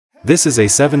This is a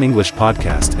 7 English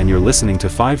podcast and you're listening to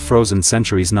 5 Frozen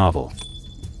Centuries novel.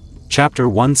 Chapter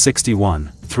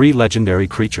 161, 3 Legendary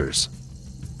Creatures.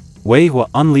 Wei Hua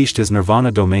unleashed his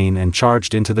Nirvana domain and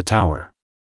charged into the tower.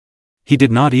 He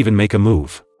did not even make a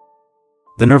move.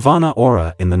 The Nirvana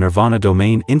aura in the Nirvana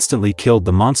domain instantly killed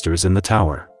the monsters in the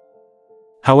tower.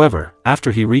 However,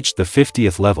 after he reached the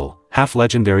 50th level,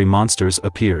 half-legendary monsters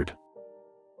appeared.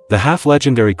 The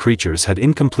half-legendary creatures had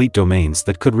incomplete domains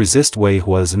that could resist Wei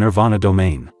Hua's Nirvana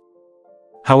domain.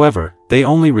 However, they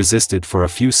only resisted for a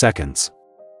few seconds.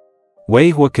 Wei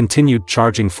Hua continued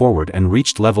charging forward and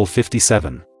reached level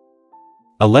 57.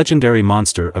 A legendary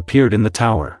monster appeared in the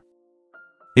tower.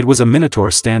 It was a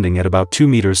minotaur standing at about 2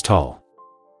 meters tall.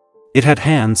 It had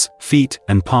hands, feet,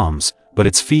 and palms, but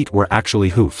its feet were actually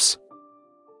hoofs.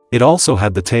 It also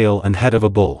had the tail and head of a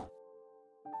bull.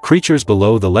 Creatures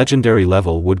below the legendary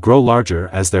level would grow larger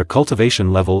as their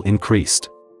cultivation level increased.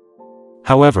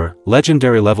 However,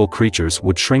 legendary level creatures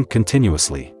would shrink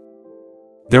continuously.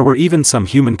 There were even some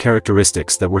human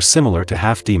characteristics that were similar to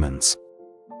half-demons.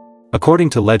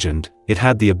 According to legend, it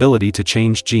had the ability to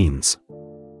change genes.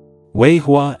 Wei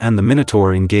Hua and the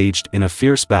Minotaur engaged in a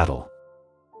fierce battle.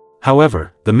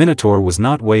 However, the Minotaur was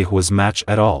not Wei Hua's match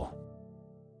at all.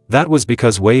 That was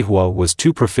because Wei Hua was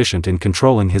too proficient in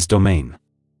controlling his domain.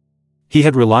 He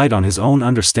had relied on his own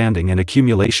understanding and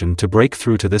accumulation to break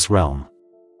through to this realm.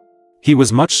 He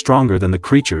was much stronger than the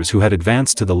creatures who had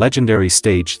advanced to the legendary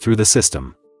stage through the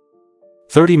system.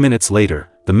 30 minutes later,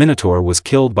 the Minotaur was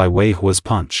killed by Wei Hua's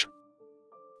punch.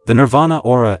 The Nirvana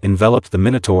aura enveloped the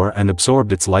Minotaur and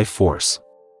absorbed its life force.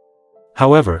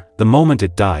 However, the moment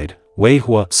it died, Wei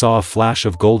Hua saw a flash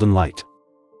of golden light.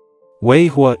 Wei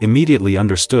Hua immediately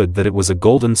understood that it was a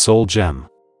golden soul gem.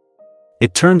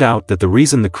 It turned out that the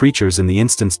reason the creatures in the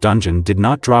instance dungeon did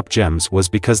not drop gems was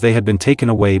because they had been taken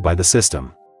away by the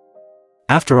system.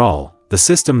 After all, the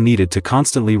system needed to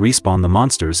constantly respawn the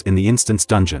monsters in the instance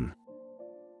dungeon.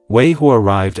 Wei Hua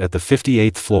arrived at the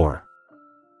 58th floor.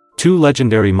 2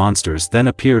 legendary monsters then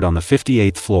appeared on the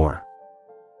 58th floor.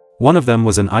 One of them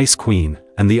was an ice queen,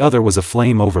 and the other was a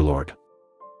flame overlord.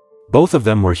 Both of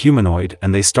them were humanoid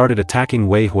and they started attacking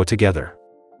Wei Hua together.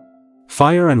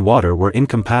 Fire and water were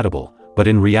incompatible, but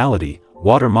in reality,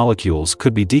 water molecules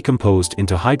could be decomposed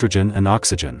into hydrogen and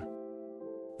oxygen.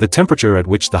 The temperature at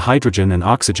which the hydrogen and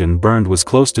oxygen burned was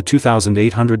close to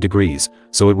 2800 degrees,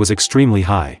 so it was extremely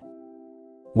high.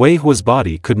 Wei Hua's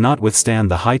body could not withstand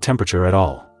the high temperature at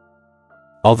all.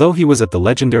 Although he was at the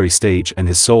legendary stage and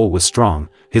his soul was strong,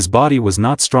 his body was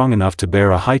not strong enough to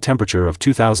bear a high temperature of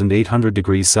 2800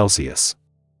 degrees Celsius.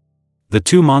 The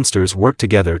 2 monsters worked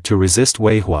together to resist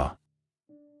Wei Hua.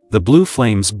 The blue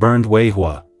flames burned Wei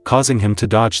Hua, causing him to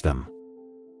dodge them.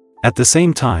 At the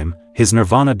same time, his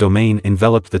Nirvana domain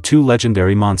enveloped the 2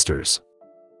 legendary monsters.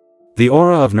 The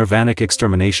aura of Nirvanic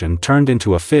extermination turned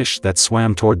into a fish that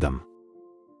swam toward them.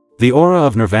 The aura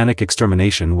of Nirvanic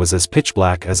extermination was as pitch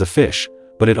black as a fish,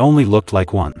 but it only looked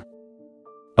like one.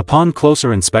 Upon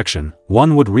closer inspection,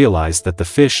 one would realize that the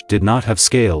fish did not have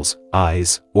scales,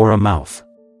 eyes, or a mouth.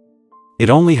 It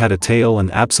only had a tail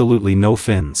and absolutely no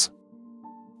fins.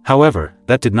 However,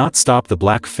 that did not stop the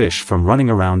black fish from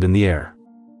running around in the air.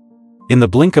 In the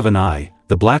blink of an eye,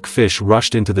 the black fish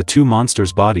rushed into the 2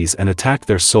 monsters' bodies and attacked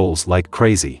their souls like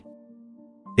crazy.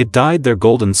 It dyed their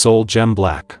golden soul gem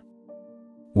black.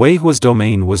 Wei Hua's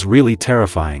domain was really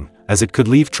terrifying, as it could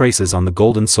leave traces on the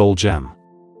golden soul gem.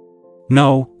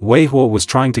 No, Wei Hua was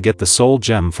trying to get the soul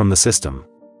gem from the system.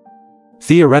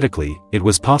 Theoretically, it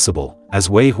was possible, as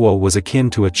Wei Hua was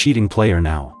akin to a cheating player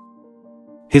now.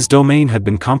 His domain had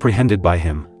been comprehended by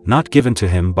him, not given to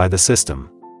him by the system.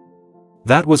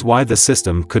 That was why the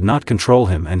system could not control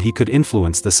him and he could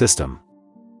influence the system.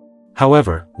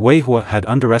 However, Wei Hua had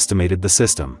underestimated the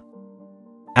system.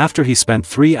 After he spent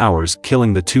 3 hours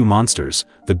killing the 2 monsters,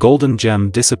 the golden gem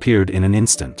disappeared in an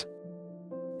instant.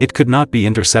 It could not be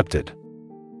intercepted.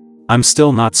 "I'm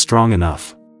still not strong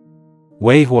enough."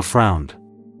 Wei Hua frowned.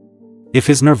 If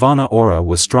his Nirvana aura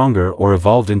was stronger or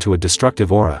evolved into a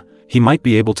destructive aura, he might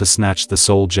be able to snatch the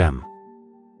soul gem.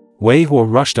 Wei Hua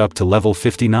rushed up to level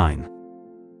 59.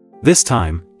 This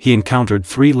time, he encountered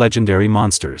 3 legendary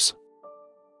monsters.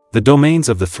 The domains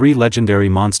of the 3 legendary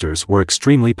monsters were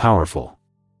extremely powerful.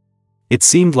 It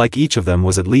seemed like each of them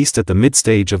was at least at the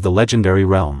mid-stage of the legendary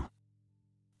realm.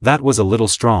 That was a little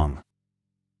strong.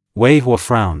 Wei Hua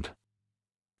frowned.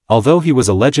 Although he was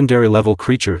a legendary level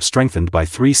creature strengthened by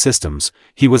 3 systems,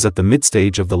 he was at the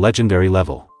mid-stage of the legendary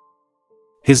level.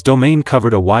 His domain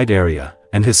covered a wide area,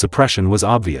 and his suppression was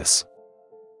obvious.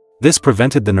 This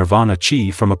prevented the Nirvana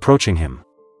chi from approaching him.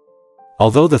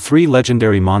 Although the 3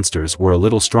 legendary monsters were a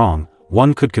little strong,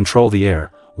 one could control the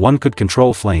air, one could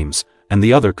control flames, and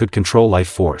the other could control life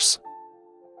force.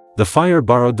 The fire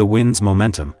borrowed the wind's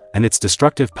momentum, and its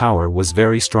destructive power was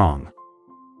very strong.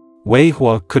 Wei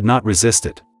Hua could not resist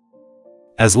it.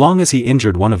 As long as he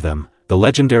injured one of them, the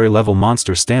legendary level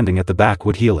monster standing at the back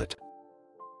would heal it.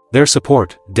 Their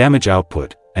support, damage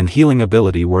output, and healing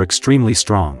ability were extremely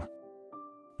strong.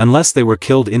 Unless they were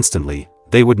killed instantly,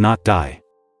 they would not die.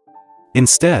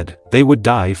 Instead, they would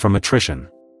die from attrition.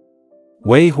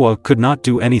 Wei Hua could not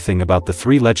do anything about the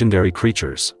three legendary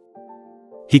creatures.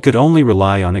 He could only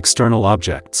rely on external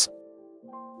objects.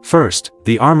 First,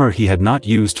 the armor he had not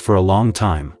used for a long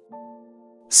time.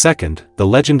 Second, the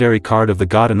legendary card of the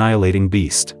God-annihilating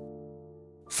beast.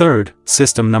 Third,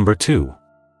 system number 2.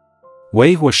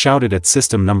 Wei Hua shouted at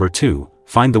system number 2,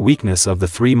 "Find the weakness of the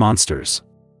three monsters."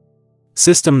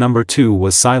 System number 2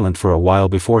 was silent for a while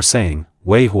before saying,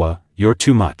 "Wei Hua, you're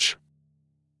too much.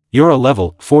 You're a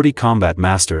level 40 combat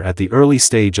master at the early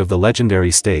stage of the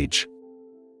legendary stage.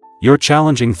 You're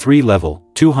challenging 3 level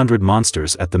 200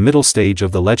 monsters at the middle stage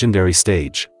of the legendary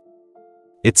stage.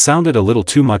 It sounded a little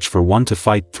too much for one to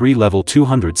fight 3 level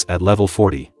 200s at level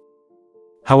 40.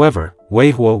 However,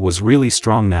 Wei Hua was really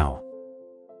strong now.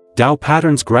 Dao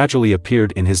patterns gradually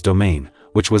appeared in his domain,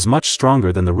 which was much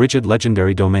stronger than the rigid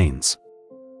legendary domains.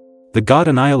 The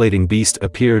God-annihilating beast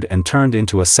appeared and turned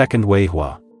into a second Wei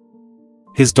Hua.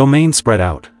 His domain spread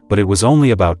out, but it was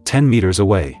only about 10 meters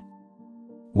away.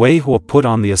 Wei Hua put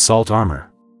on the assault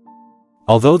armor.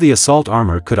 Although the assault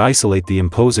armor could isolate the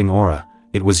imposing aura,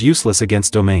 it was useless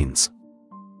against domains.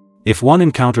 If one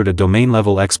encountered a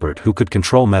domain-level expert who could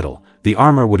control metal, the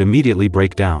armor would immediately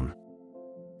break down.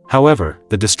 However,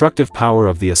 the destructive power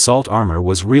of the assault armor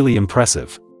was really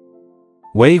impressive.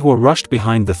 Wei Hua rushed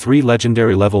behind the 3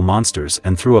 legendary-level monsters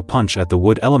and threw a punch at the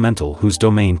wood elemental whose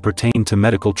domain pertained to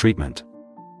medical treatment.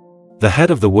 The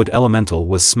head of the wood elemental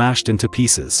was smashed into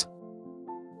pieces.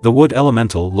 The wood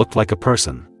elemental looked like a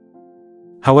person.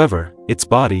 However, its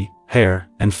body, hair,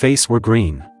 and face were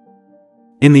green.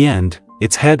 In the end,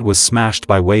 its head was smashed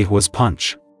by Wei Hua's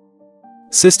punch.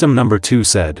 System number 2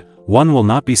 said, "One will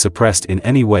not be suppressed in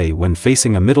any way when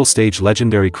facing a middle-stage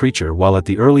legendary creature while at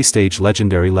the early-stage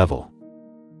legendary level.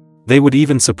 They would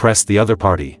even suppress the other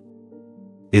party."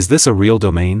 Is this a real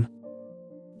domain?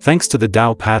 Thanks to the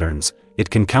Dao patterns, it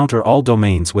can counter all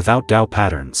domains without Dao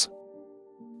patterns.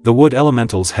 The wood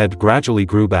elemental's head gradually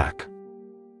grew back.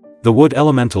 The wood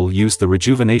elemental used the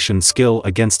rejuvenation skill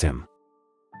against him.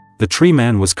 The tree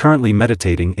man was currently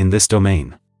meditating in this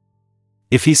domain.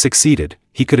 If he succeeded,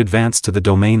 he could advance to the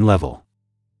domain level.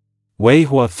 Wei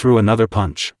Hua threw another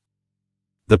punch.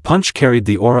 The punch carried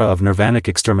the aura of nirvanic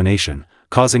extermination,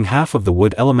 causing half of the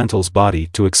wood elemental's body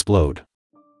to explode.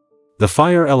 The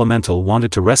fire elemental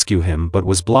wanted to rescue him but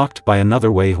was blocked by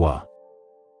another Wei Hua.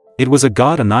 It was a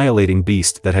god-annihilating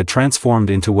beast that had transformed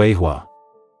into Wei Hua.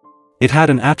 It had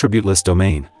an attributeless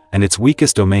domain, and its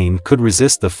weakest domain could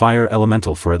resist the fire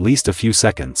elemental for at least a few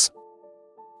seconds.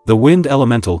 The wind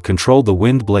elemental controlled the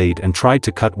wind blade and tried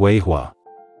to cut Wei Hua.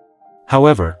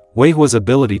 However, Wei Hua's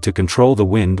ability to control the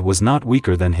wind was not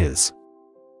weaker than his.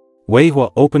 Wei Hua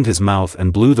opened his mouth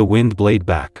and blew the wind blade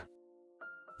back.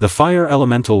 The fire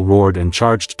elemental roared and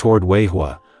charged toward Wei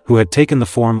Hua, who had taken the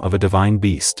form of a divine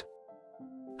beast.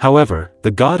 However,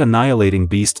 the god-annihilating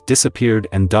beast disappeared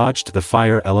and dodged the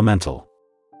fire elemental.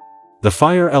 The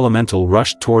fire elemental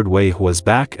rushed toward Wei Hua's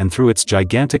back and threw its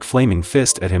gigantic flaming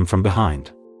fist at him from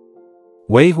behind.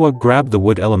 Wei Hua grabbed the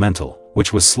wood elemental,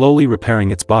 which was slowly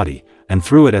repairing its body, and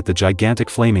threw it at the gigantic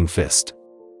flaming fist.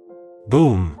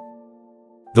 Boom!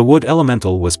 The wood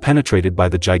elemental was penetrated by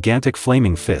the gigantic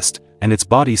flaming fist, and its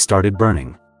body started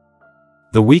burning.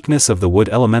 The weakness of the wood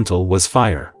elemental was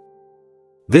fire.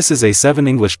 This is a 7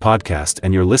 English podcast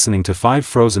and you're listening to 5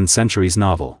 Frozen Centuries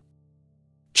novel.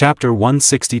 Chapter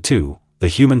 162, The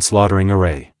Human Slaughtering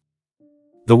Array.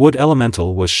 The wood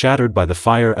elemental was shattered by the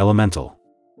fire elemental.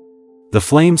 The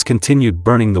flames continued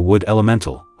burning the wood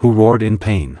elemental, who roared in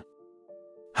pain.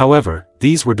 However,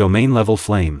 these were domain-level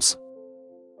flames.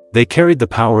 They carried the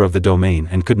power of the domain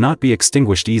and could not be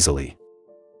extinguished easily.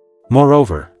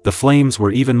 Moreover, the flames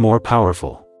were even more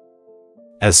powerful.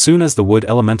 As soon as the wood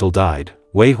elemental died,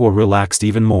 Wei Hua relaxed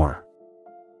even more.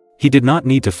 He did not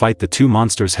need to fight the 2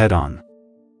 monsters head-on.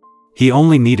 He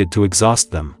only needed to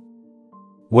exhaust them.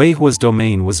 Wei Hua's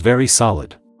domain was very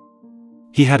solid.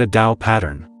 He had a Dao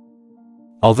pattern.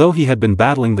 Although he had been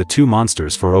battling the 2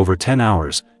 monsters for over 10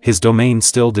 hours, his domain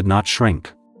still did not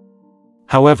shrink.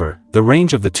 However, the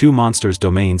range of the 2 monsters'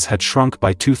 domains had shrunk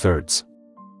by 2/3.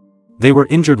 They were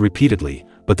injured repeatedly,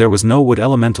 but there was no wood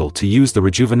elemental to use the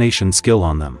rejuvenation skill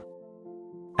on them.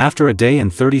 After a day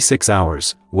and 36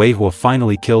 hours, Wei Hua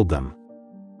finally killed them.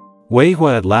 Wei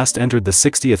Hua at last entered the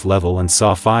 60th level and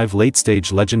saw 5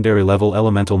 late-stage legendary level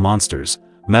elemental monsters: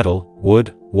 metal,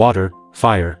 wood, water,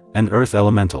 fire, and earth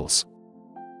elementals.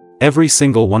 Every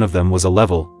single one of them was a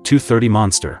level 230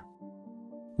 monster.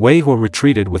 Wei Hua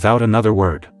retreated without another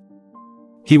word.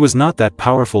 He was not that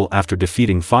powerful after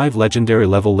defeating 5 legendary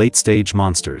level late-stage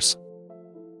monsters.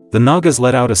 The Nagas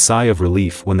let out a sigh of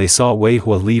relief when they saw Wei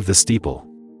Hua leave the steeple.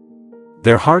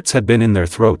 Their hearts had been in their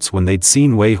throats when they'd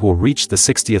seen Wei Hua reach the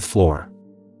 60th floor.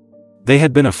 They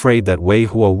had been afraid that Wei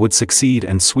Hua would succeed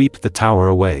and sweep the tower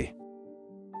away.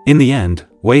 In the end,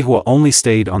 Wei Hua only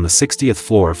stayed on the 60th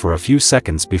floor for a few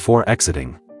seconds before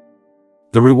exiting.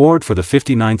 The reward for the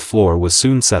 59th floor was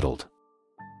soon settled.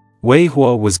 Wei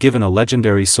Hua was given a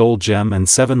legendary soul gem and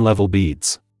 7 level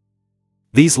beads.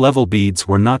 These level beads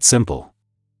were not simple.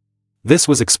 This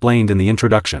was explained in the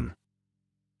introduction.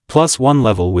 +1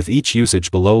 level with each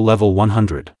usage below level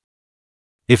 100.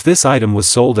 If this item was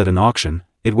sold at an auction,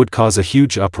 it would cause a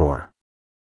huge uproar.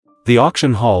 The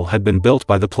auction hall had been built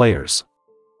by the players.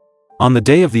 On the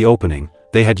day of the opening,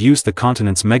 they had used the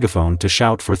continent's megaphone to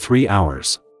shout for 3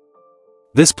 hours.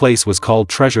 This place was called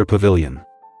Treasure Pavilion.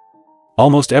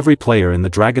 Almost every player in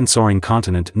the dragon-soaring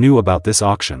continent knew about this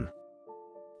auction.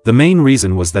 The main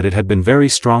reason was that it had been very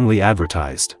strongly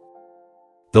advertised.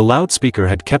 The loudspeaker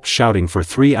had kept shouting for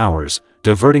 3 hours,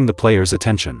 diverting the players'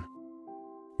 attention.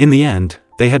 In the end,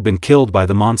 they had been killed by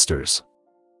the monsters.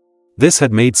 This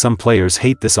had made some players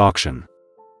hate this auction.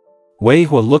 Wei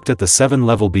Hua looked at the 7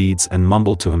 level beads and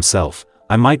mumbled to himself,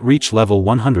 "I might reach level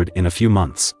 100 in a few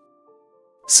months."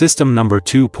 System number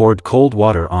 2 poured cold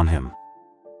water on him.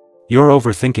 "You're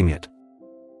overthinking it.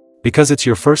 Because it's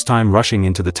your first time rushing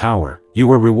into the tower, you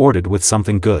were rewarded with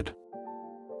something good.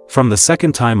 From the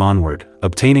second time onward,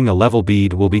 obtaining a level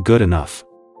bead will be good enough.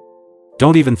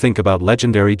 Don't even think about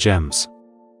legendary gems."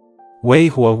 Wei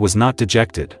Hua was not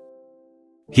dejected.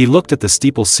 He looked at the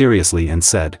steeple seriously and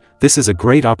said, "This is a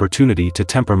great opportunity to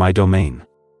temper my domain.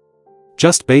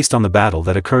 Just based on the battle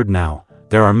that occurred now,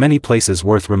 there are many places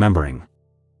worth remembering.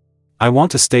 I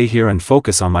want to stay here and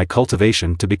focus on my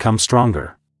cultivation to become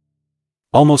stronger."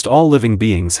 Almost all living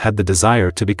beings had the desire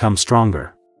to become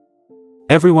stronger.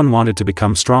 Everyone wanted to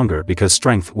become stronger because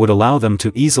strength would allow them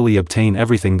to easily obtain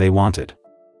everything they wanted.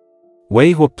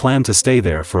 Wei Hua planned to stay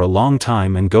there for a long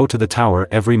time and go to the tower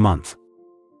every month.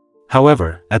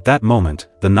 However, at that moment,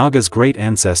 the Naga's great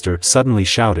ancestor suddenly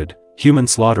shouted, "Human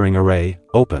slaughtering array,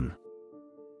 open."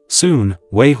 Soon,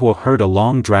 Wei Hua heard a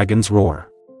long dragon's roar.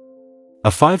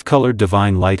 A 5-colored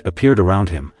divine light appeared around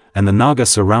him, and the Naga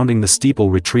surrounding the steeple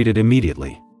retreated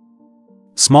immediately.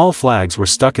 Small flags were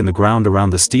stuck in the ground around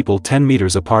the steeple 10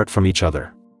 meters apart from each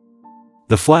other.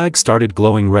 The flag started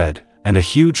glowing red, and a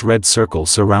huge red circle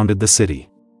surrounded the city.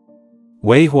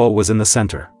 Wei Hua was in the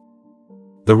center.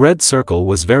 The red circle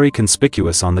was very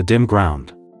conspicuous on the dim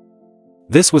ground.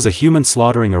 This was a human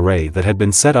slaughtering array that had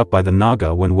been set up by the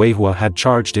Naga when Wei Hua had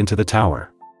charged into the tower.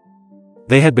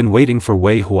 They had been waiting for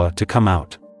Wei Hua to come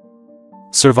out.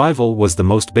 Survival was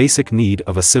the most basic need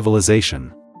of a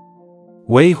civilization.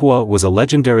 Wei Hua was a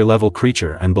legendary level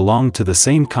creature and belonged to the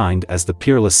same kind as the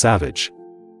peerless savage.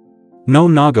 No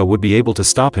Naga would be able to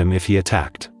stop him if he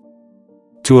attacked.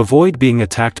 To avoid being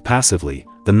attacked passively,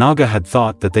 the Naga had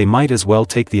thought that they might as well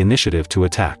take the initiative to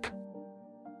attack.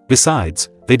 Besides,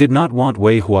 they did not want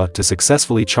Wei Hua to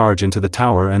successfully charge into the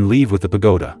tower and leave with the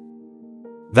pagoda.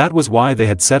 That was why they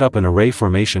had set up an array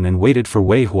formation and waited for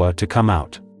Wei Hua to come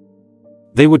out.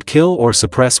 They would kill or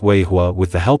suppress Wei Hua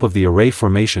with the help of the array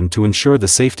formation to ensure the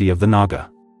safety of the Naga.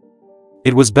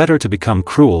 It was better to become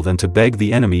cruel than to beg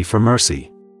the enemy for mercy.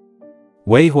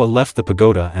 Wei Hua left the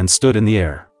pagoda and stood in the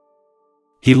air.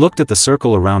 He looked at the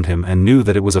circle around him and knew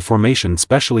that it was a formation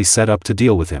specially set up to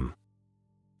deal with him.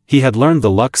 He had learned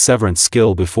the luck severance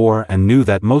skill before and knew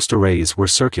that most arrays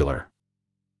were circular.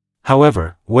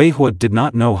 However, Wei Hua did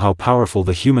not know how powerful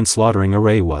the human slaughtering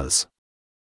array was.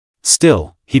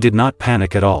 Still, he did not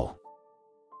panic at all.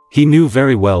 He knew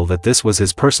very well that this was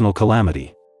his personal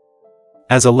calamity.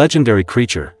 As a legendary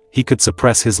creature, he could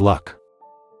suppress his luck.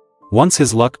 Once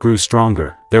his luck grew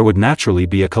stronger, there would naturally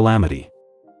be a calamity.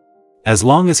 As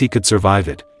long as he could survive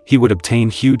it, he would obtain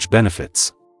huge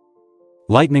benefits.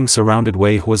 Lightning surrounded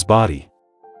Wei Hua's body.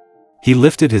 He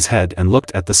lifted his head and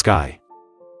looked at the sky.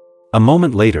 A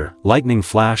moment later, lightning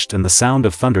flashed and the sound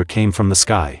of thunder came from the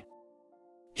sky.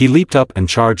 He leaped up and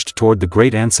charged toward the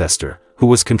great ancestor, who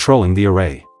was controlling the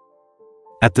array.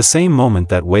 At the same moment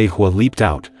that Wei Hua leaped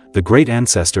out, the great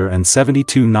ancestor and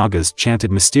 72 Nagas chanted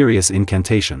mysterious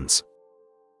incantations.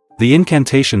 The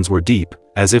incantations were deep,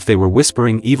 as if they were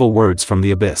whispering evil words from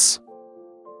the abyss.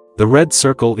 The red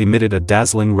circle emitted a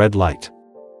dazzling red light.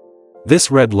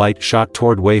 This red light shot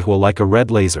toward Wei Hua like a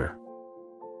red laser.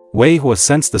 Wei Hua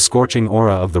sensed the scorching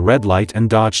aura of the red light and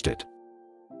dodged it.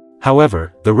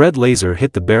 However, the red laser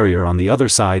hit the barrier on the other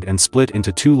side and split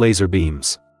into two laser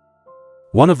beams.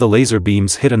 One of the laser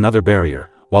beams hit another barrier,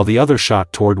 while the other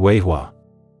shot toward Wei Hua.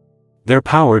 Their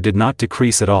power did not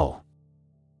decrease at all.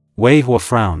 Wei Hua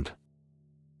frowned.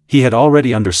 He had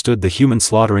already understood the human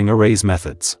slaughtering array's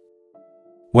methods.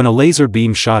 When a laser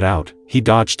beam shot out, he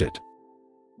dodged it.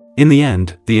 In the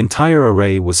end, the entire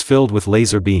array was filled with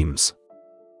laser beams.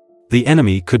 The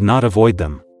enemy could not avoid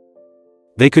them.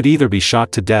 They could either be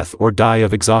shot to death or die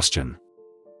of exhaustion.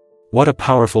 What a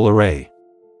powerful array!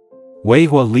 Wei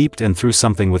Hua leaped and threw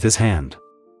something with his hand.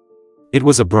 It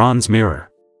was a bronze mirror.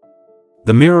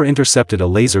 The mirror intercepted a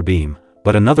laser beam,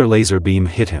 but another laser beam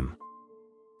hit him.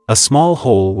 A small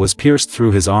hole was pierced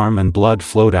through his arm and blood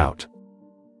flowed out.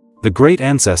 The great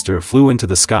ancestor flew into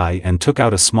the sky and took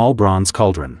out a small bronze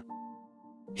cauldron.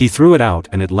 He threw it out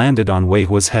and it landed on Wei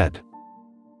Hua's head.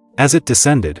 As it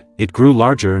descended, it grew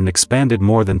larger and expanded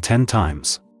more than 10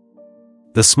 times.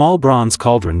 The small bronze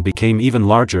cauldron became even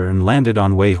larger and landed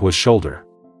on Wei Hua's shoulder.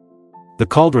 The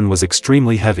cauldron was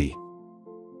extremely heavy.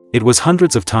 It was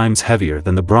hundreds of times heavier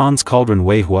than the bronze cauldron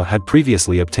Wei Hua had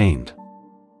previously obtained.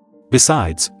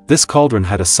 Besides, this cauldron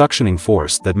had a suctioning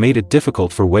force that made it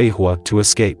difficult for Wei Hua to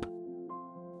escape.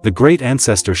 The great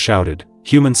ancestor shouted,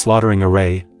 "Human slaughtering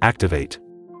array, activate."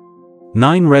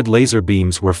 9 red laser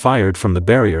beams were fired from the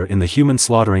barrier in the human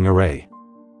slaughtering array.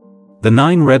 The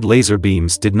 9 red laser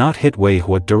beams did not hit Wei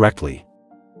Hua directly.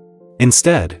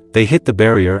 Instead, they hit the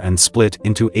barrier and split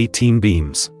into 18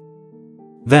 beams.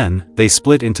 Then, they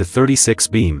split into 36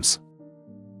 beams.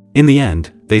 In the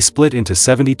end, they split into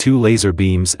 72 laser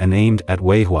beams and aimed at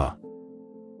Wei Hua.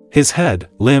 His head,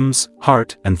 limbs,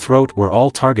 heart, and throat were all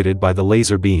targeted by the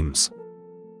laser beams.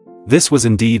 This was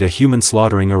indeed a human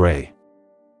slaughtering array.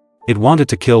 It wanted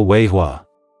to kill Wei Hua.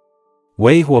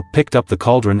 Wei Hua picked up the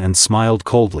cauldron and smiled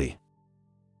coldly.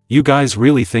 "You guys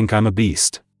really think I'm a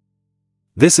beast?"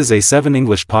 This is a 7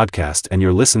 English podcast and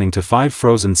you're listening to 5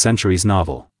 Frozen Centuries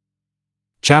novel.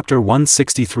 Chapter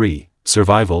 163,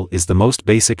 Survival is the most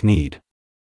basic need.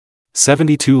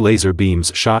 72 laser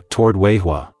beams shot toward Wei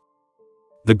Hua.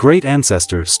 The great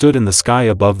ancestor stood in the sky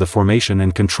above the formation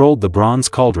and controlled the bronze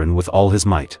cauldron with all his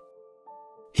might.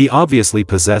 He obviously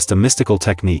possessed a mystical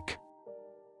technique.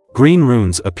 Green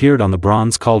runes appeared on the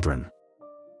bronze cauldron.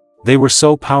 They were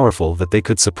so powerful that they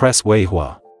could suppress Wei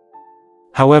Hua.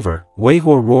 However, Wei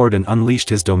Hua roared and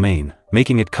unleashed his domain,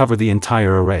 making it cover the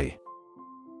entire array.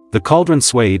 The cauldron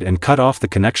swayed and cut off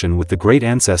the connection with the great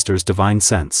ancestor's divine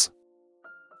sense.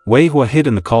 Wei Hua hid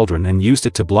in the cauldron and used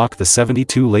it to block the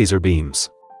 72 laser beams.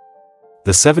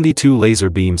 The 72 laser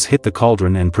beams hit the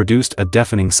cauldron and produced a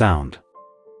deafening sound.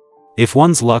 If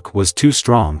one's luck was too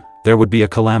strong, there would be a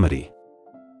calamity.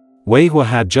 Wei Hua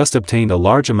had just obtained a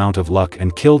large amount of luck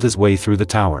and killed his way through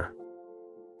the tower.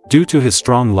 Due to his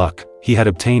strong luck, he had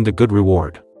obtained a good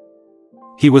reward.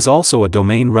 He was also a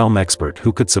domain realm expert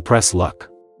who could suppress luck.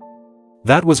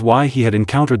 That was why he had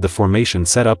encountered the formation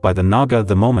set up by the Naga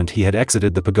the moment he had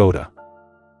exited the pagoda.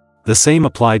 The same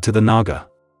applied to the Naga.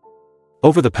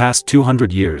 Over the past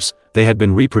 200 years, they had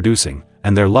been reproducing,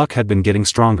 and their luck had been getting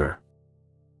stronger.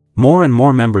 More and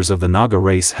more members of the Naga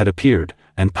race had appeared,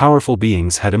 and powerful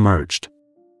beings had emerged.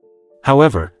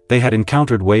 However, they had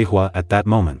encountered Wei Hua at that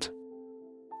moment.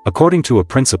 According to a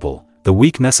principle, the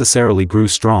weak necessarily grew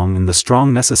strong and the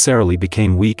strong necessarily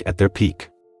became weak at their peak.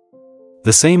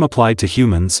 The same applied to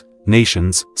humans,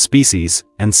 nations, species,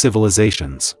 and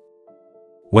civilizations.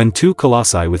 When 2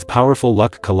 colossi with powerful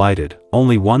luck collided,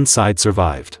 only one side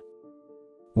survived.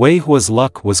 Wei Hua's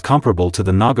luck was comparable to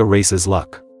the Naga race's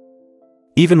luck.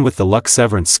 Even with the luck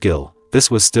severance skill, this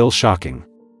was still shocking.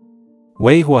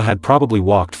 Wei Hua had probably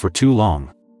walked for too long.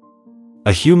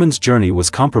 A human's journey was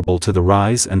comparable to the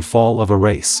rise and fall of a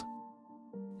race.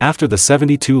 After the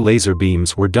 72 laser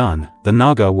beams were done, the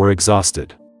Naga were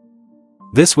exhausted.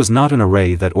 This was not an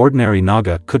array that ordinary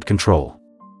Naga could control.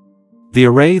 The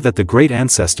array that the great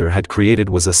ancestor had created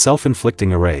was a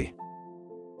self-inflicting array.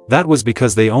 That was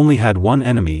because they only had one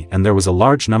enemy and there was a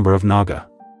large number of Naga.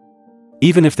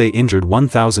 Even if they injured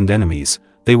 1,000 enemies,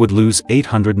 they would lose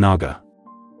 800 Naga.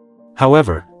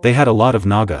 However, they had a lot of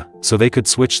Naga, so they could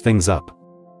switch things up.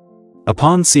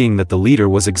 Upon seeing that the leader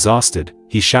was exhausted,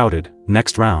 he shouted,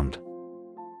 "Next round."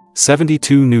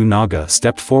 72 new Naga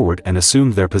stepped forward and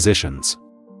assumed their positions.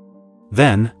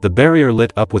 Then, the barrier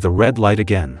lit up with a red light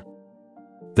again.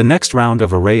 The next round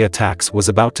of array attacks was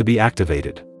about to be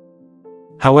activated.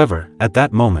 However, at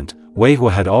that moment, Wei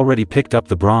Hua had already picked up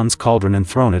the bronze cauldron and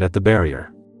thrown it at the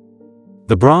barrier.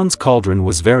 The bronze cauldron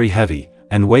was very heavy,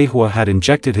 and Wei Hua had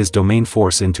injected his domain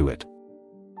force into it.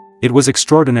 It was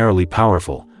extraordinarily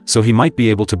powerful, so he might be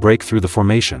able to break through the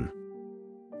formation.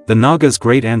 The Naga's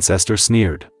great ancestor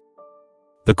sneered.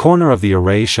 The corner of the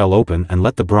array shall open and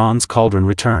let the bronze cauldron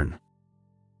return.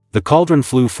 The cauldron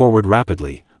flew forward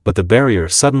rapidly, but the barrier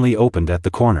suddenly opened at the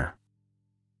corner.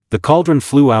 The cauldron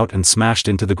flew out and smashed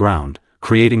into the ground,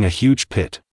 creating a huge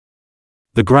pit.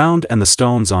 The ground and the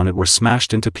stones on it were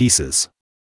smashed into pieces.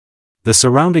 The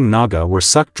surrounding Naga were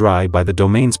sucked dry by the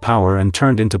domain's power and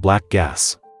turned into black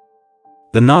gas.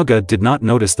 The Naga did not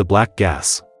notice the black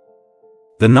gas.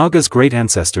 The Naga's great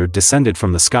ancestor descended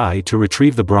from the sky to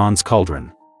retrieve the bronze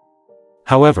cauldron.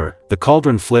 However, the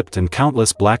cauldron flipped and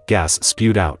countless black gas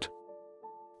spewed out.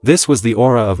 This was the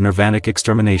aura of nirvanic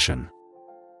extermination.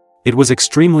 It was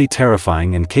extremely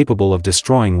terrifying and capable of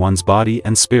destroying one's body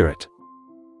and spirit.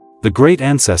 The great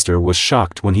ancestor was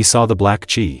shocked when he saw the black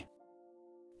chi.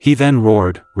 He then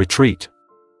roared, "Retreat!"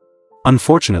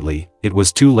 Unfortunately, it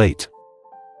was too late.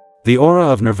 The aura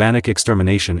of nirvanic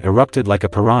extermination erupted like a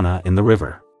piranha in the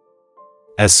river.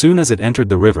 As soon as it entered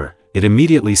the river, it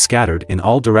immediately scattered in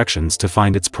all directions to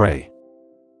find its prey.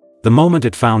 The moment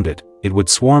it found it, it would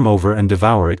swarm over and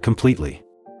devour it completely.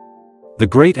 The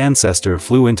great ancestor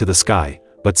flew into the sky,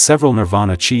 but several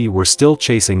nirvana chi were still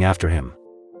chasing after him.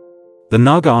 The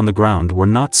Naga on the ground were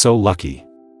not so lucky.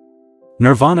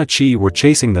 Nirvana chi were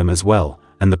chasing them as well,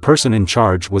 and the person in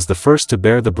charge was the first to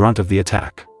bear the brunt of the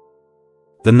attack.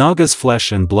 The Naga's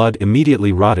flesh and blood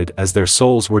immediately rotted as their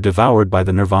souls were devoured by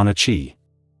the nirvana chi.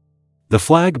 The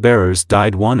flag bearers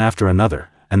died one after another,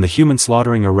 and the human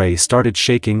slaughtering array started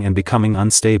shaking and becoming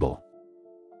unstable.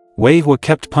 Wei Hua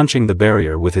kept punching the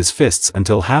barrier with his fists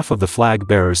until half of the flag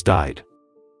bearers died.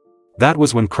 That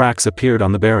was when cracks appeared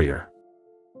on the barrier.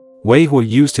 Wei Hua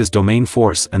used his domain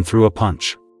force and threw a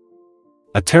punch.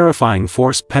 A terrifying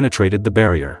force penetrated the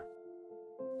barrier.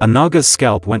 A Naga's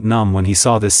scalp went numb when he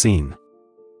saw this scene.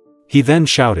 He then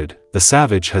shouted, "The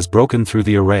savage has broken through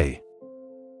the array.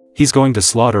 He's going to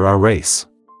slaughter our race.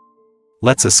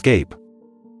 Let's escape."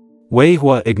 Wei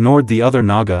Hua ignored the other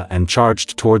Naga and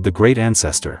charged toward the great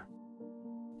ancestor.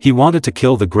 He wanted to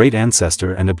kill the great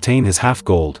ancestor and obtain his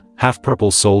half-gold,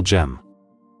 half-purple soul gem.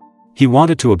 He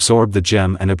wanted to absorb the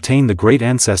gem and obtain the great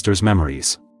ancestor's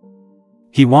memories.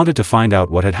 He wanted to find out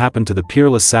what had happened to the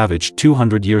peerless savage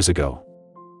 200 years ago.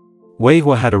 Wei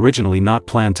Hua had originally not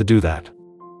planned to do that.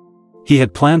 He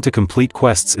had planned to complete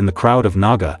quests in the crowd of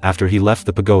Naga after he left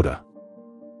the pagoda.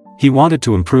 He wanted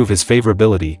to improve his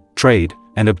favorability, trade,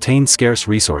 and obtain scarce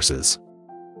resources.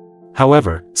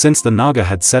 However, since the Naga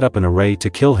had set up an array to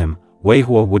kill him, Wei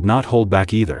Hua would not hold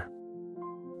back either.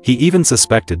 He even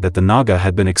suspected that the Naga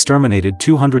had been exterminated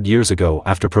 200 years ago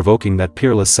after provoking that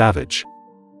peerless savage.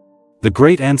 The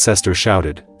great ancestor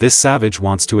shouted, "This savage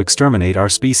wants to exterminate our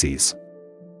species.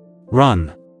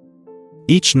 Run!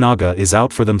 Each Naga is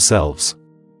out for themselves."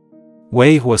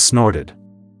 Wei Hua snorted.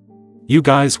 "You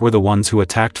guys were the ones who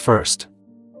attacked first."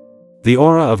 The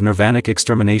aura of nirvanic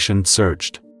extermination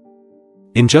surged.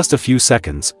 In just a few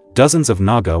seconds, dozens of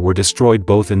Naga were destroyed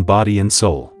both in body and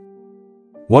soul.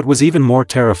 What was even more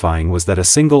terrifying was that a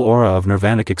single aura of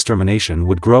nirvanic extermination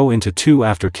would grow into two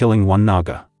after killing one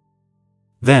Naga.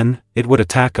 Then, it would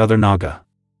attack other Naga.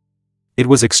 It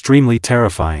was extremely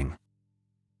terrifying.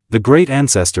 The great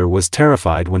ancestor was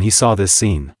terrified when he saw this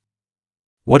scene.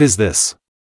 What is this?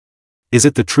 Is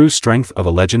it the true strength of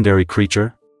a legendary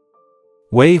creature?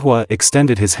 Wei Hua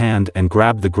extended his hand and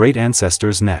grabbed the great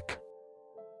ancestor's neck.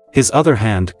 His other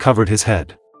hand covered his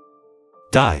head.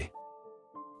 Die!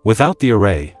 Without the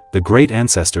array, the great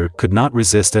ancestor could not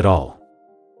resist at all.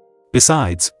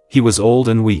 Besides, he was old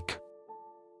and weak.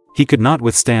 He could not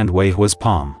withstand Wei Hua's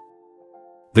palm.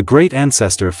 The great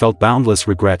ancestor felt boundless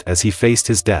regret as he faced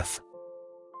his death.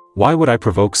 Why would I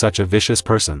provoke such a vicious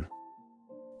person?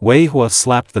 Wei Hua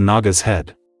slapped the Naga's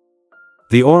head.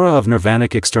 The aura of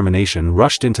nirvanic extermination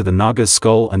rushed into the Naga's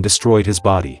skull and destroyed his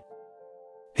body.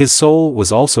 His soul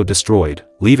was also destroyed,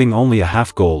 leaving only a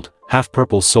half-gold,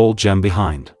 half-purple soul gem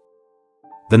behind.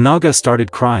 The Naga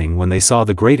started crying when they saw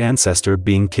the great ancestor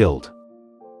being killed.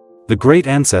 The great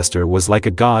ancestor was like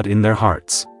a god in their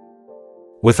hearts.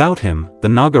 Without him, the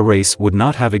Naga race would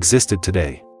not have existed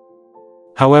today.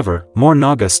 However, more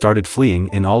Naga started fleeing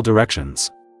in all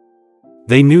directions.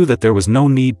 They knew that there was no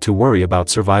need to worry about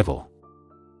survival.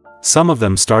 Some of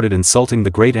them started insulting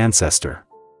the great ancestor.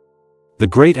 The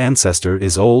great ancestor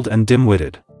is old and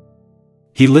dim-witted.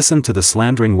 He listened to the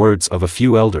slandering words of a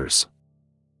few elders.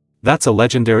 That's a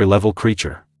legendary level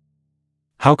creature.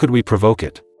 How could we provoke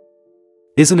it?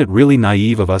 Isn't it really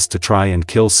naive of us to try and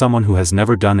kill someone who has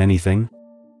never done anything?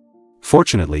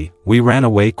 Fortunately, we ran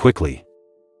away quickly.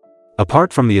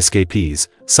 Apart from the escapees,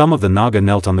 some of the Naga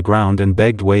knelt on the ground and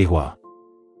begged Wei Hua.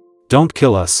 Don't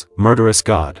kill us, murderous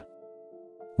god.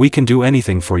 We can do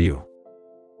anything for you.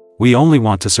 We only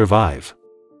want to survive.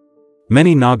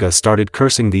 Many Naga started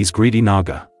cursing these greedy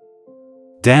Naga.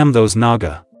 Damn those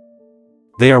Naga.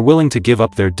 They are willing to give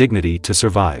up their dignity to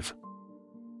survive.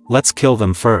 Let's kill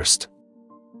them first.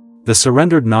 The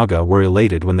surrendered Naga were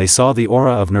elated when they saw the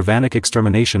aura of nirvanic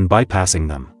extermination bypassing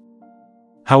them.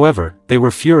 However, they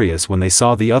were furious when they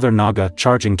saw the other Naga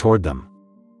charging toward them.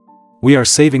 We are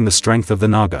saving the strength of the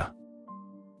Naga.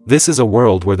 This is a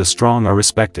world where the strong are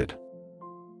respected.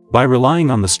 By relying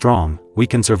on the strong, we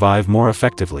can survive more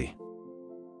effectively.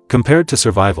 Compared to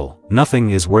survival,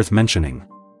 nothing is worth mentioning.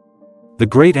 The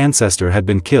great ancestor had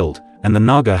been killed, and the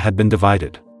Naga had been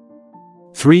divided.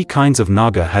 3 kinds of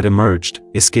Naga had emerged: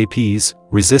 escapees,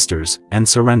 resistors, and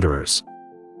surrenderers.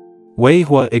 Wei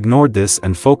Hua ignored this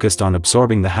and focused on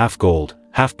absorbing the half-gold,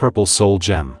 half-purple soul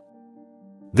gem.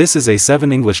 This is a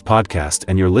 7 English podcast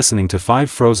and you're listening to 5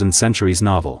 Frozen Centuries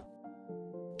novel.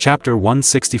 Chapter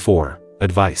 164,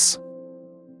 Advice.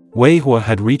 Wei Hua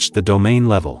had reached the domain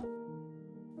level.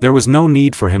 There was no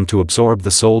need for him to absorb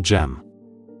the soul gem.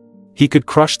 He could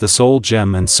crush the soul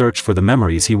gem and search for the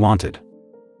memories he wanted.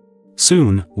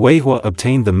 Soon, Wei Hua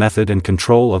obtained the method and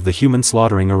control of the human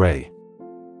slaughtering array.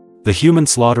 The human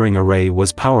slaughtering array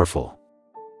was powerful.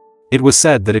 It was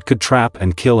said that it could trap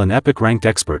and kill an epic ranked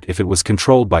expert if it was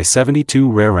controlled by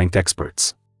 72 rare ranked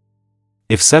experts.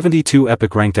 If 72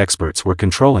 epic ranked experts were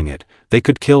controlling it, they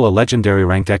could kill a legendary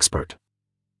ranked expert.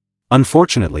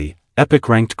 Unfortunately, epic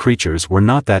ranked creatures were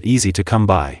not that easy to come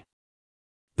by.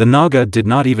 The Naga did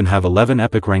not even have 11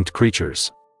 epic ranked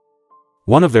creatures.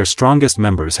 One of their strongest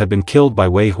members had been killed by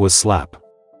Wei Hua's slap.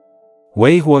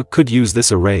 Wei Hua could use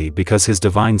this array because his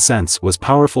divine sense was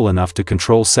powerful enough to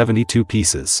control 72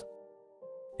 pieces.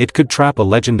 It could trap a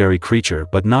legendary creature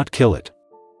but not kill it.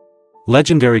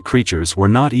 Legendary creatures were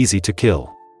not easy to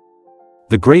kill.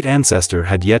 The great ancestor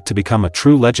had yet to become a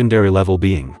true legendary level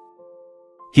being.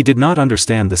 He did not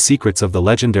understand the secrets of the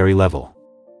legendary level.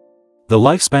 The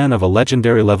lifespan of a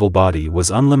legendary level body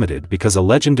was unlimited because a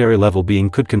legendary level being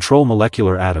could control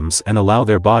molecular atoms and allow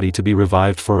their body to be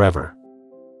revived forever.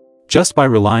 Just by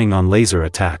relying on laser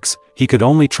attacks, he could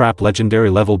only trap legendary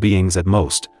level beings at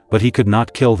most, but he could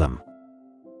not kill them.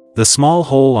 The small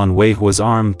hole on Wei Hua's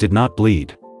arm did not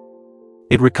bleed.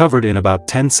 It recovered in about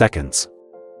 10 seconds.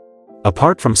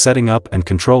 Apart from setting up and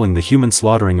controlling the human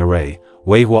slaughtering array,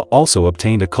 Wei Hua also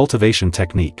obtained a cultivation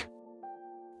technique.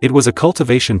 It was a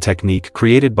cultivation technique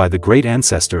created by the great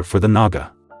ancestor for the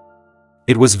Naga.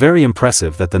 It was very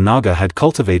impressive that the Naga had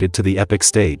cultivated to the epic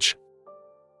stage.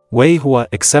 Wei Hua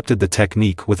accepted the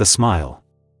technique with a smile.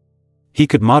 He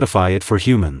could modify it for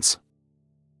humans.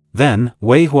 Then,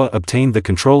 Wei Hua obtained the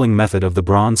controlling method of the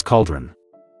bronze cauldron.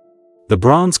 The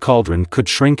bronze cauldron could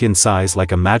shrink in size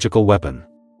like a magical weapon.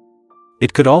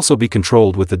 It could also be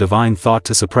controlled with the divine thought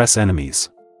to suppress enemies.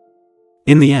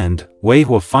 In the end, Wei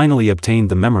Hua finally obtained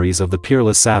the memories of the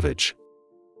peerless savage.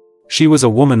 She was a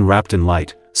woman wrapped in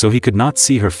light, so he could not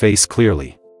see her face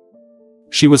clearly.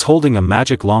 She was holding a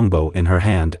magic longbow in her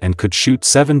hand and could shoot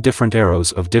 7 different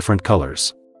arrows of different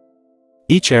colors.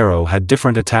 Each arrow had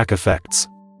different attack effects.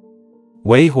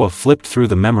 Wei Hua flipped through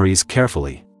the memories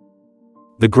carefully.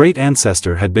 The great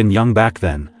ancestor had been young back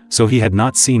then, so he had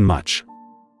not seen much.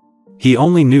 He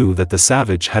only knew that the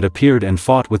savage had appeared and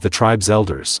fought with the tribe's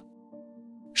elders.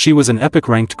 She was an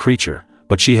epic-ranked creature,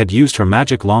 but she had used her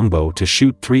magic longbow to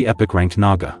shoot 3 epic-ranked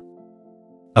Naga.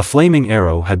 A flaming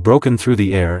arrow had broken through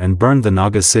the air and burned the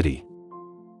Naga's city.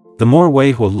 The more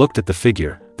Wei Hua looked at the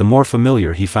figure, the more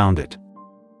familiar he found it.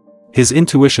 His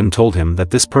intuition told him that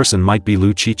this person might be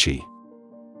Lu Qiqi.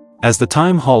 As the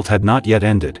time halt had not yet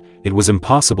ended, it was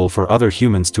impossible for other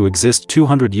humans to exist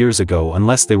 200 years ago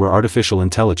unless they were artificial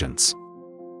intelligence.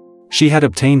 She had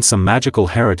obtained some magical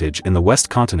heritage in the West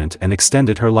Continent and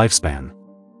extended her lifespan.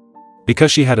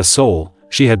 Because she had a soul,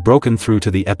 she had broken through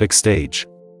to the epic stage.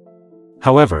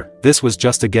 However, this was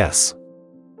just a guess.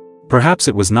 Perhaps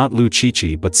it was not Lu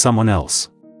Qiqi but someone else.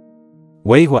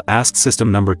 Wei Hua asked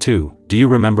System Number 2, "Do you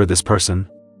remember this person?"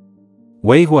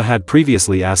 Wei Hua had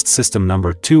previously asked System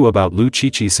Number 2 about Lu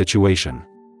Qiqi's situation.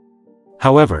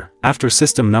 However, after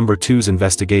System Number 2's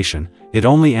investigation, it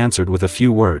only answered with a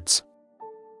few words.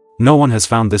 No one has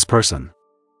found this person.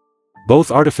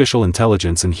 Both artificial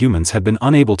intelligence and humans had been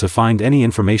unable to find any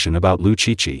information about Lu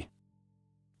Qiqi.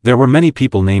 There were many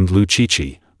people named Lu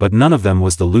Qiqi, but none of them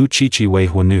was the Lu Qiqi Wei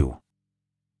Hua knew.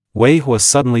 Wei Hua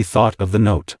suddenly thought of the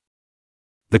note.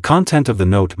 The content of the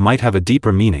note might have a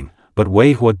deeper meaning, but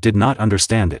Wei Hua did not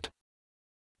understand it.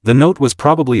 The note was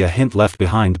probably a hint left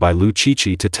behind by Lu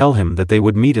Qiqi to tell him that they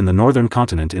would meet in the northern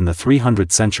continent in the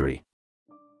 300th century.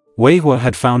 Wei Hua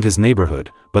had found his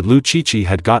neighborhood, but Lu Qiqi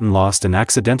had gotten lost and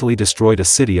accidentally destroyed a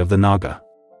city of the Naga.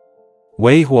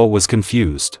 Wei Hua was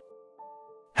confused.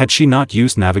 Had she not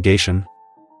used navigation?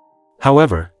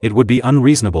 However, it would be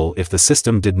unreasonable if the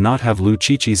system did not have Lu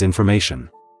Qiqi's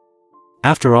information.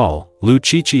 After all, Lu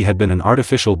Qiqi had been an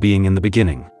artificial being in the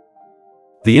beginning.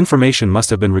 The information must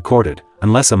have been recorded,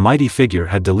 unless a mighty figure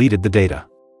had deleted the data.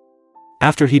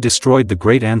 After he destroyed the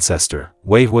great ancestor,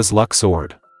 Wei Hua's luck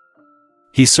soared.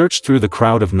 He searched through the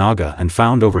crowd of Naga and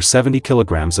found over 70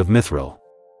 kilograms of mithril.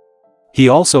 He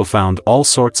also found all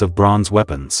sorts of bronze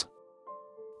weapons.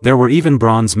 There were even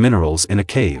bronze minerals in a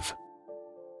cave.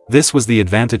 This was the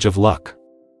advantage of luck.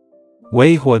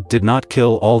 Wei Hua did not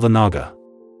kill all the Naga.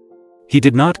 He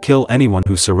did not kill anyone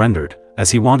who surrendered,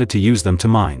 as he wanted to use them to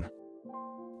mine.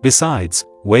 Besides,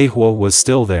 Wei Hua was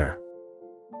still there.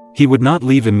 He would not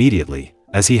leave immediately,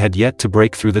 as he had yet to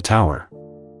break through the tower.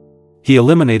 He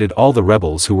eliminated all the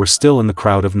rebels who were still in the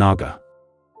crowd of Naga.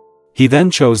 He then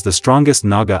chose the strongest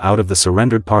Naga out of the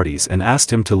surrendered parties and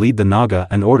asked him to lead the Naga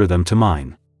and order them to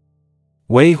mine.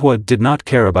 Wei Hua did not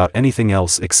care about anything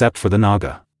else except for the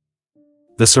Naga.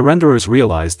 The surrenderers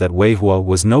realized that Wei Hua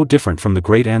was no different from the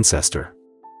great ancestor.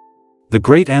 The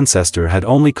great ancestor had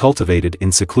only cultivated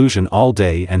in seclusion all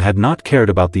day and had not cared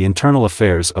about the internal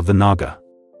affairs of the Naga.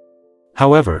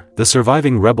 However, the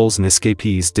surviving rebels and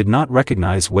escapees did not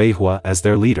recognize Wei Hua as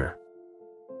their leader.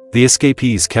 The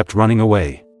escapees kept running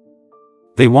away.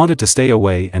 They wanted to stay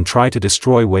away and try to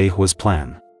destroy Wei Hua's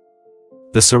plan.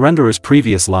 The surrenderers'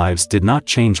 previous lives did not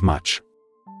change much.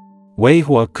 Wei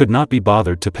Hua could not be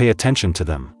bothered to pay attention to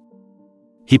them.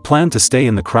 He planned to stay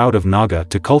in the crowd of Naga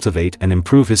to cultivate and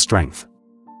improve his strength.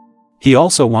 He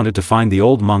also wanted to find the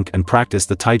old monk and practice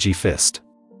the Taiji fist.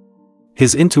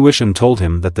 His intuition told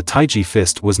him that the Taiji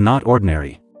fist was not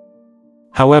ordinary.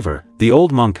 However, the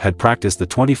old monk had practiced the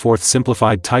 24th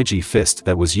simplified Taiji fist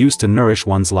that was used to nourish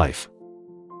one's life.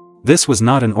 This was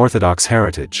not an orthodox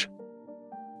heritage.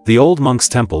 The old monk's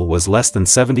temple was less than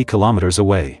 70 kilometers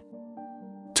away.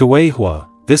 To Wei Hua,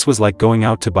 this was like going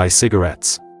out to buy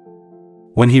cigarettes.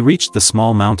 When he reached the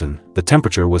small mountain, the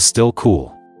temperature was still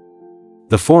cool.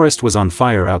 The forest was on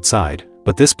fire outside,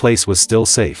 but this place was still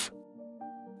safe.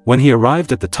 When he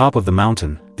arrived at the top of the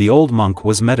mountain, the old monk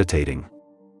was meditating.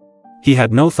 He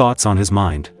had no thoughts on his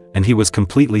mind, and he was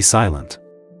completely silent.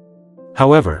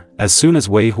 However, as soon as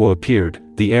Wei Hua appeared,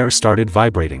 the air started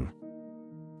vibrating.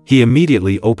 He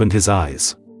immediately opened his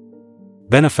eyes.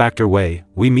 "Benefactor Wei,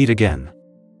 we meet again.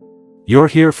 You're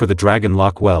here for the Dragon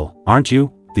Lock Well, aren't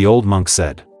you?" the old monk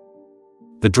said.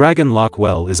 "The Dragon Lock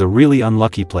Well is a really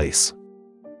unlucky place.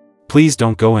 Please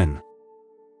don't go in.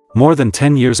 More than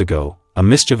 10 years ago, a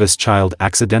mischievous child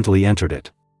accidentally entered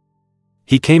it.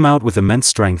 He came out with immense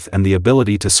strength and the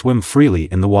ability to swim freely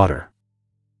in the water."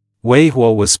 Wei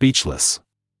Hua was speechless.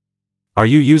 "Are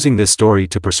you using this story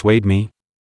to persuade me?"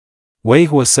 Wei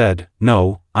Hua said,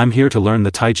 "No, I'm here to learn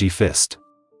the Taiji fist."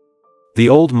 The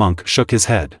old monk shook his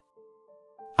head.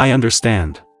 "I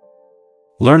understand.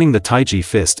 Learning the Taiji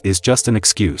fist is just an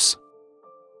excuse.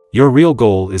 Your real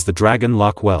goal is the Dragon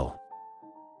Lock Well.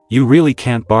 You really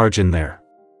can't barge in there."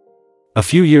 A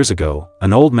few years ago,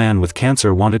 an old man with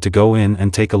cancer wanted to go in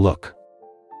and take a look.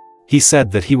 He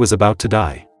said that he was about to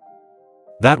die.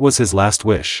 That was his last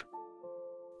wish.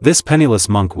 This penniless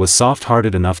monk was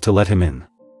soft-hearted enough to let him in.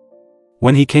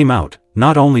 When he came out,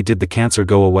 not only did the cancer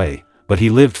go away, but he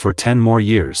lived for 10 more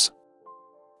years.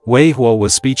 Wei Hua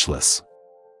was speechless.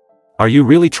 "Are you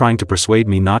really trying to persuade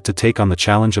me not to take on the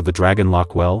challenge of the Dragon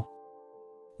Lock Well?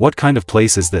 What kind of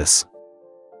place is this?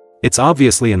 It's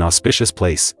obviously an auspicious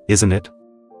place, isn't it?"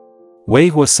 Wei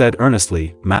Hua said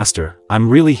earnestly, "Master, I'm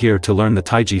really here to learn the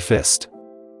Taiji fist."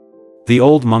 The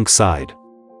old monk sighed.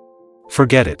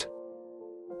 "Forget it.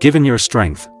 Given your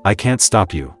strength, I can't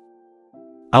stop you.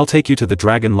 I'll take you to the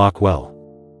Dragon Lock Well.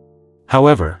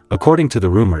 However, according to the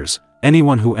rumors,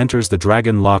 anyone who enters the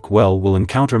Dragon Lock Well will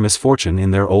encounter misfortune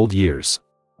in their old years.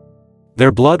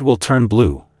 Their blood will turn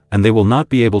blue, and they will not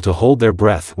be able to hold their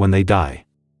breath when they die.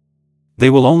 They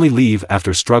will only leave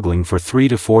after struggling for 3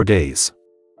 to 4 days.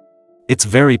 It's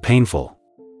very painful."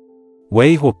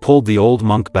 Wei Hua pulled the old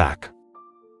monk back.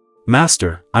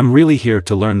 "Master, I'm really here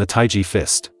to learn the Taiji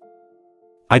fist.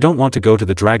 I don't want to go to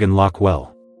the Dragon Lock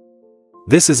Well."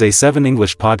 This is a 7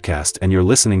 English podcast and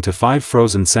you're listening to 5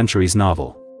 Frozen Centuries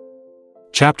novel.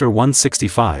 Chapter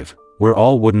 165, We're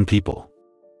All Wooden People.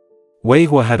 Wei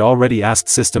Hua had already asked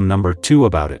System Number 2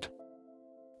 about it.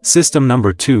 System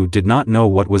Number 2 did not know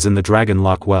what was in the Dragon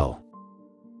Lock Well.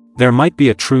 There might be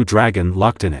a true dragon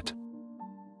locked in it.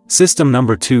 System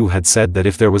number 2 had said that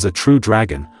if there was a true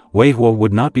dragon, Wei Huo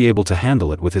would not be able to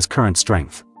handle it with his current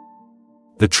strength.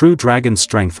 The true dragon's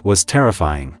strength was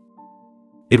terrifying.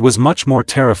 It was much more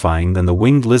terrifying than the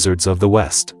winged lizards of the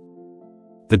West.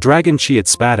 The dragon chi it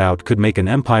spat out could make an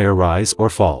empire rise or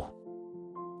fall.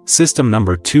 System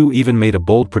number 2 even made a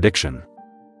bold prediction.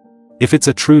 If it's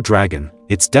a true dragon,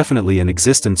 it's definitely an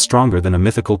existence stronger than a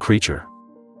mythical creature.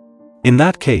 In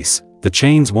that case, the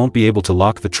chains won't be able to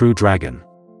lock the true dragon.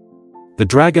 The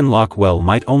dragon lock well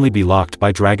might only be locked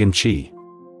by dragon chi.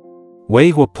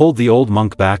 Wei Huo pulled the old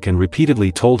monk back and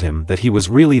repeatedly told him that he was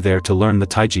really there to learn the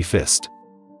Taiji fist.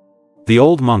 The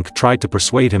old monk tried to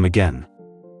persuade him again.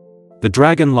 The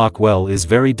dragon lock well is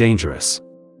very dangerous.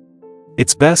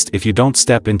 It's best if you don't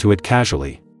step into it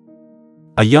casually.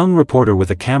 A young reporter with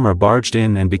a camera barged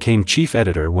in and became chief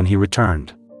editor when he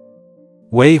returned.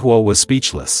 Wei Huo was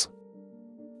speechless.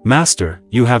 "Master,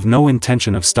 you have no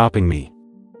intention of stopping me."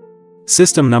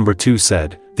 System number 2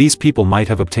 said, "These people might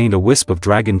have obtained a wisp of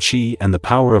dragon chi and the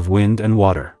power of wind and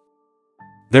water.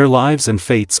 Their lives and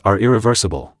fates are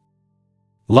irreversible.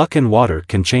 Luck and water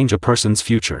can change a person's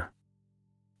future."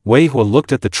 Wei Huo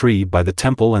looked at the tree by the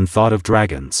temple and thought of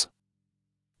dragons.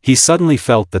 He suddenly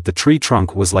felt that the tree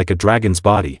trunk was like a dragon's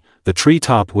body, the tree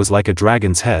top was like a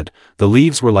dragon's head, the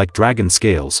leaves were like dragon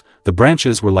scales, the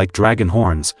branches were like dragon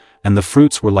horns, and the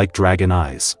fruits were like dragon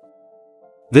eyes.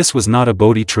 This was not a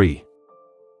Bodhi tree.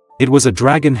 It was a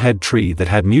dragon head tree that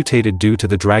had mutated due to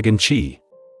the dragon chi.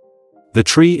 The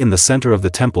tree in the center of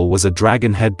the temple was a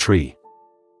dragon head tree.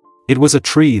 It was a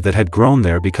tree that had grown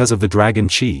there because of the dragon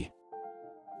chi.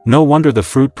 No wonder the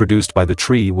fruit produced by the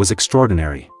tree was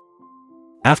extraordinary.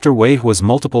 After Wei Huo's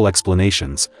multiple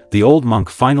explanations, the old monk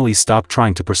finally stopped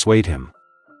trying to persuade him.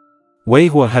 Wei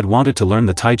Huo had wanted to learn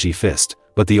the Taiji fist,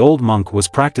 but the old monk was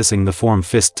practicing the form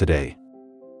fist today.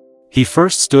 He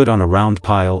first stood on a round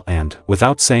pile and,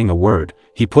 without saying a word,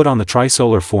 he put on the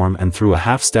trisolar form and threw a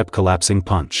half-step collapsing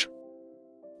punch.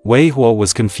 Wei Huo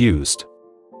was confused.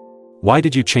 "Why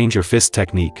did you change your fist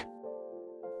technique?"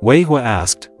 Wei Huo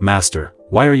asked, "Master,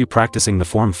 why are you practicing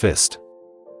the form fist?"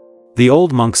 The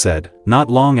old monk said,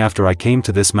 "Not long after I came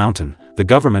to this mountain, the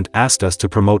government asked us to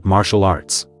promote martial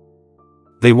arts.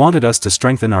 They wanted us to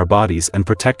strengthen our bodies and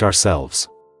protect ourselves.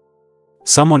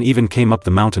 Someone even came up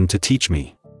the mountain to teach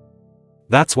me.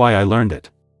 That's why I learned it."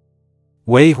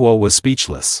 Wei Huo was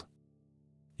speechless.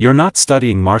 "You're not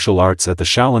studying martial arts at the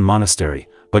Shaolin monastery,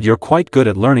 but you're quite good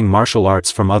at learning martial arts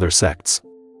from other sects."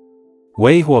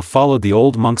 Wei Huo followed the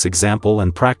old monk's example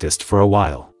and practiced for a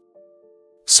while.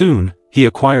 Soon, he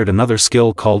acquired another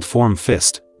skill called form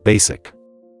fist, basic.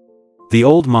 The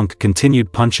old monk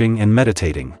continued punching and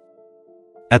meditating.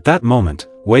 At that moment,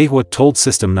 Wei Huo told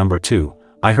system number 2,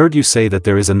 "I heard you say that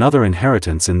there is another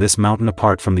inheritance in this mountain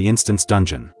apart from the instance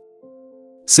dungeon."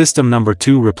 System number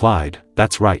 2 replied,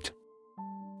 "That's right.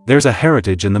 There's a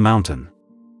heritage in the mountain.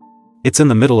 It's in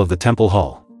the middle of the temple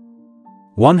hall.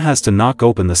 One has to knock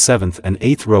open the 7th and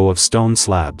 8th row of stone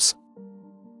slabs.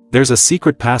 There's a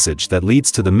secret passage that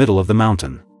leads to the middle of the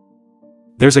mountain.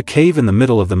 There's a cave in the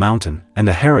middle of the mountain, and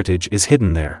a heritage is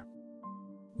hidden there."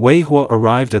 Wei Huo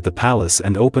arrived at the palace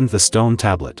and opened the stone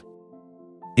tablet.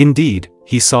 Indeed,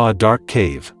 he saw a dark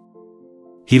cave.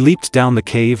 He leaped down the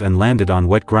cave and landed on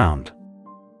wet ground.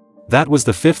 That was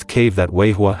the 5th cave that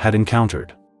Wei Huo had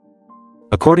encountered.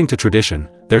 According to tradition,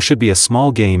 there should be a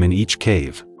small game in each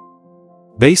cave.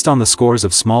 Based on the scores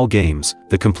of small games,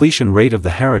 the completion rate of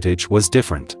the heritage was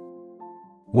different.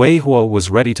 Wei Huo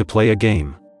was ready to play a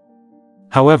game.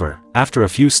 However, after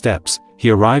a few steps, he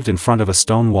arrived in front of a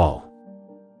stone wall.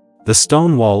 The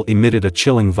stone wall emitted a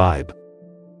chilling vibe.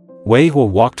 Wei Huo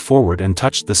walked forward and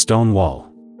touched the stone wall.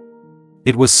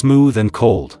 It was smooth and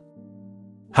cold.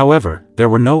 However, there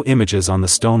were no images on the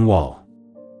stone wall.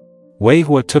 Wei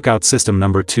Huo took out system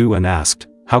number 2 and asked,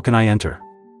 "How can I enter?"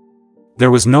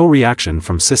 There was no reaction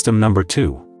from system number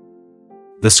 2.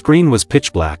 The screen was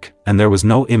pitch black, and there was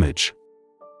no image.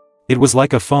 It was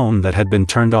like a phone that had been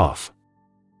turned off.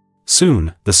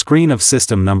 Soon, the screen of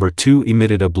system number 2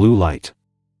 emitted a blue light.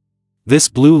 This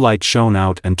blue light shone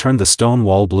out and turned the stone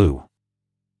wall blue.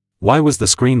 Why was the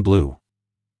screen blue?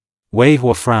 Wei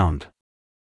Huo frowned.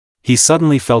 He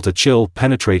suddenly felt a chill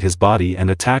penetrate his body and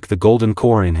attack the golden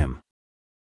core in him.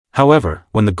 However,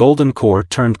 when the golden core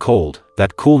turned cold,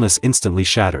 that coolness instantly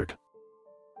shattered.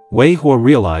 Wei Huo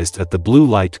realized that the blue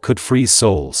light could freeze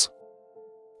souls.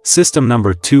 System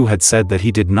number 2 had said that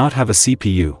he did not have a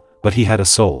CPU, but he had a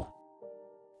soul.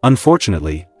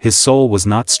 Unfortunately, his soul was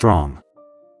not strong.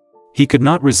 He could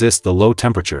not resist the low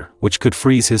temperature, which could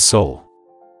freeze his soul.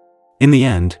 In the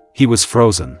end, he was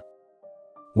frozen.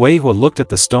 Wei Hua looked at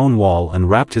the stone wall and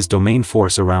wrapped his domain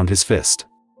force around his fist.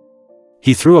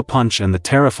 He threw a punch and the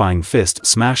terrifying fist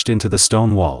smashed into the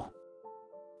stone wall.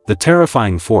 The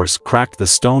terrifying force cracked the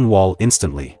stone wall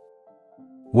instantly.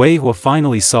 Wei Hua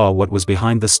finally saw what was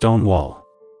behind the stone wall.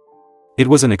 It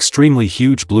was an extremely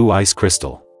huge blue ice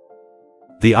crystal.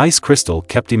 The ice crystal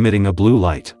kept emitting a blue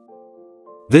light.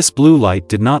 This blue light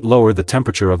did not lower the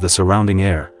temperature of the surrounding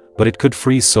air, but it could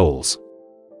freeze souls.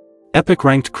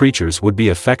 Epic-ranked creatures would be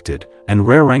affected, and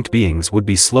rare-ranked beings would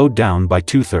be slowed down by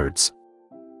 2/3.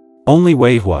 Only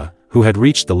Wei Hua, who had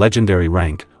reached the legendary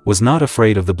rank, was not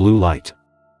afraid of the blue light.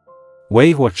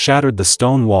 Wei Hua shattered the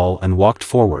stone wall and walked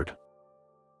forward.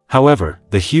 However,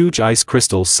 the huge ice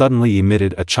crystal suddenly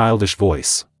emitted a childish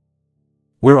voice.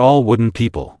 "We're all wooden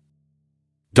people.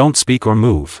 Don't speak or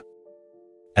move."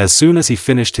 As soon as he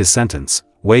finished his sentence,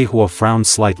 Wei Hua frowned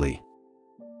slightly.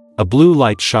 A blue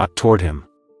light shot toward him.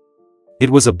 It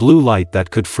was a blue light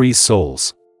that could freeze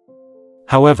souls.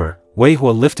 However, Wei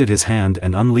Hua lifted his hand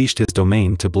and unleashed his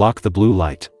domain to block the blue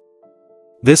light.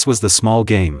 This was the small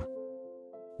game.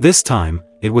 This time,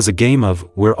 it was a game of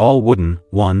 "we're all wooden,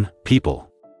 one, people."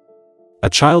 A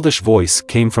childish voice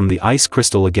came from the ice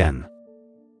crystal again.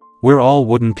 "We're all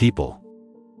wooden people."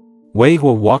 Wei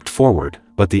Hua walked forward,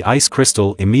 but the ice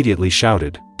crystal immediately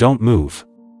shouted, "Don't move."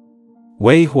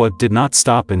 Wei Hua did not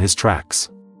stop in his tracks.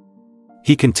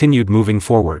 He continued moving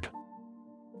forward.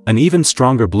 An even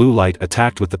stronger blue light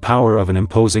attacked with the power of an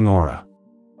imposing aura.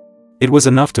 It was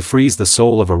enough to freeze the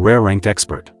soul of a rare-ranked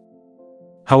expert.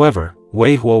 However,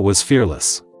 Wei Hua was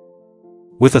fearless.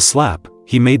 With a slap,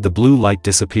 he made the blue light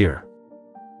disappear.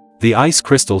 The ice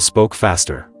crystal spoke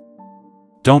faster.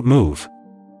 "Don't move."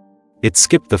 It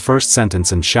skipped the first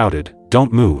sentence and shouted,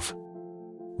 "Don't move."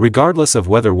 Regardless of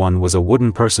whether one was a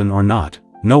wooden person or not,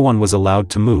 no one was allowed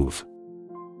to move.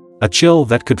 A chill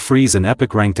that could freeze an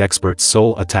epic-ranked expert's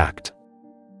soul attacked.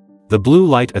 The blue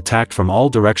light attacked from all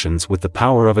directions with the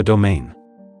power of a domain.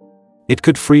 It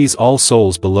could freeze all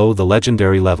souls below the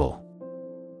legendary level.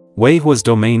 Wei Hua's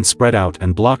domain spread out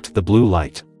and blocked the blue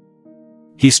light.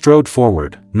 He strode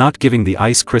forward, not giving the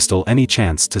ice crystal any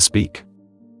chance to speak.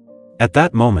 At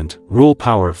that moment, rule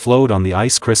power flowed on the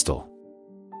ice crystal.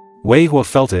 Wei Hua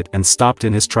felt it and stopped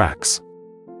in his tracks.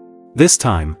 This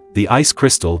time, the ice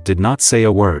crystal did not say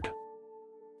a word.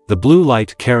 The blue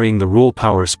light carrying the rule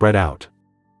power spread out.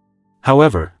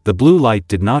 However, the blue light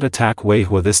did not attack Wei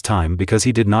Hua this time because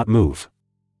he did not move.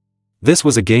 This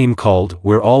was a game called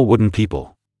 "We're All Wooden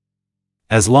People."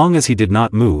 As long as he did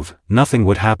not move, nothing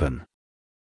would happen.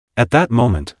 At that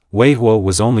moment, Wei Hua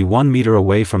was only 1 meter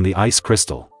away from the ice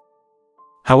crystal.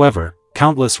 However,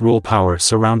 countless rule power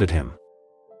surrounded him.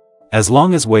 As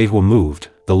long as Wei Hua moved,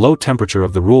 the low temperature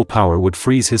of the rule power would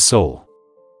freeze his soul.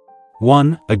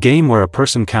 1. A game where a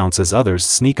person counts as others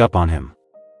sneak up on him.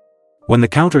 When the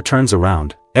counter turns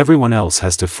around, everyone else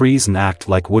has to freeze and act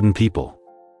like wooden people.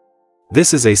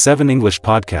 This is a 7 English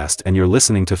podcast and you're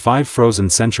listening to 5 Frozen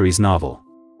Centuries novel.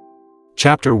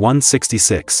 Chapter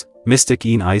 166, Mystic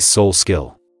Een Ice Soul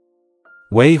Skill.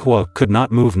 Wei Hua could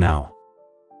not move now.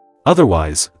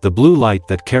 Otherwise, the blue light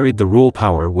that carried the rule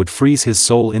power would freeze his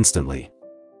soul instantly.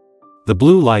 The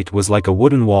blue light was like a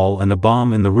wooden wall and a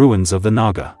bomb in the ruins of the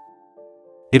Naga.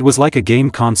 It was like a game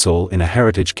console in a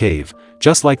heritage cave,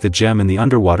 just like the gem in the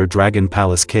underwater Dragon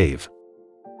Palace cave.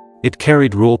 It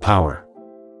carried rule power.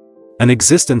 An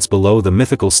existence below the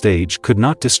mythical stage could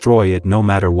not destroy it no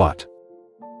matter what.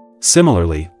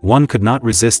 Similarly, one could not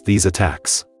resist these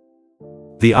attacks.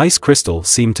 The ice crystal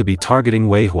seemed to be targeting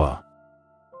Wei Hua.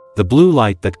 The blue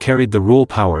light that carried the rule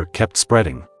power kept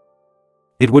spreading.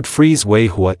 It would freeze Wei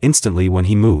Hua instantly when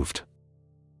he moved.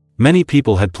 Many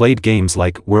people had played games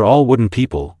like "We're All Wooden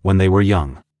People" when they were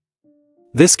young.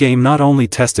 This game not only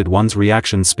tested one's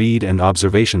reaction speed and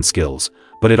observation skills,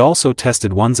 but it also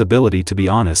tested one's ability to be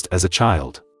honest as a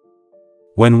child.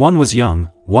 When one was young,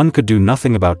 one could do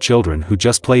nothing about children who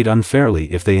just played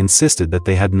unfairly if they insisted that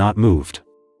they had not moved.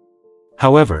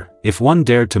 However, if one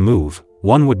dared to move,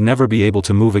 one would never be able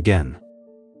to move again.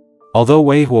 Although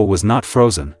Wei Hua was not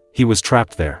frozen, he was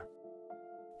trapped there.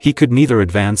 He could neither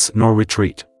advance nor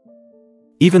retreat.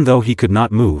 Even though he could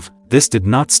not move, this did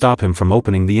not stop him from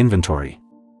opening the inventory.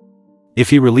 If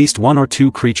he released 1 or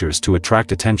 2 creatures to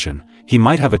attract attention, he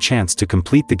might have a chance to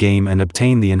complete the game and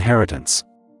obtain the inheritance.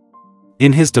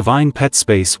 In his divine pet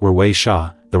space were Wei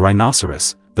Sha, the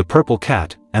rhinoceros, the purple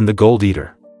cat, and the gold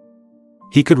eater.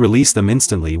 He could release them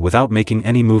instantly without making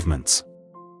any movements.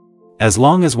 As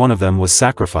long as one of them was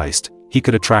sacrificed, he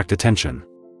could attract attention.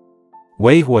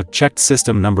 Wei Hua checked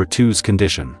System Number 2's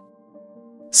condition.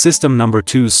 System Number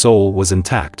 2's soul was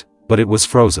intact, but it was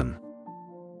frozen.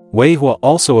 Wei Hua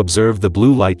also observed the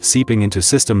blue light seeping into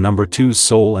System Number 2's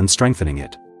soul and strengthening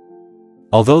it.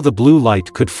 Although the blue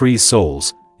light could freeze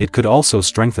souls, it could also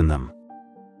strengthen them.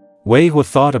 Wei Hua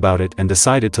thought about it and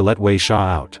decided to let Wei Sha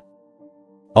out.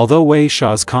 Although Wei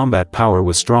Sha's combat power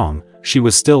was strong, she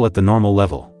was still at the normal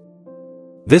level.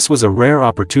 This was a rare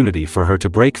opportunity for her to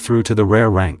break through to the rare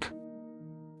rank.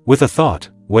 With a thought,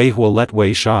 Wei Hua let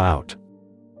Wei Sha out.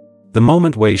 The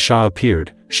moment Wei Sha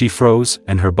appeared, she froze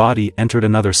and her body entered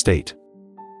another state.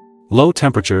 Low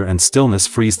temperature and stillness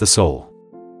freeze the soul.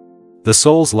 The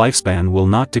soul's lifespan will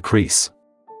not decrease.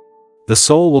 The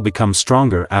soul will become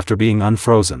stronger after being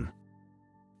unfrozen.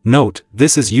 Note,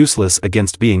 this is useless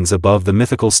against beings above the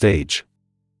mythical stage.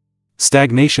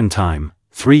 Stagnation time,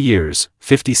 3 years,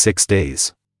 56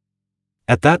 days.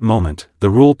 At that moment, the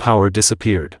rule power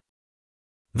disappeared.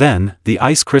 Then, the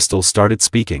ice crystal started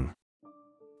speaking.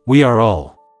 We are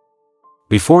all.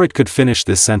 Before it could finish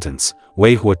this sentence,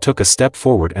 Wei Hua took a step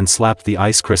forward and slapped the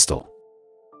ice crystal.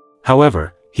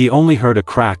 However, he only heard a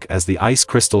crack as the ice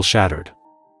crystal shattered.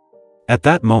 At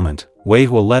that moment, Wei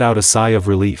Hua let out a sigh of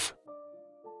relief.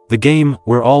 The game,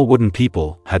 where all wooden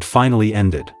people, had finally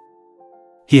ended.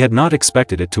 He had not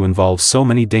expected it to involve so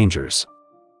many dangers.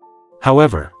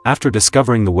 However, after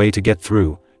discovering the way to get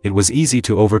through, it was easy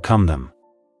to overcome them.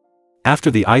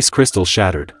 After the ice crystal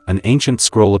shattered, an ancient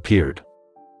scroll appeared.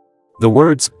 The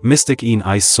words, Mystic In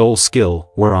Ice Soul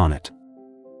Skill, were on it.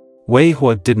 Wei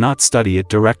Hua did not study it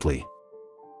directly.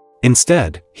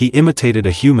 Instead, he imitated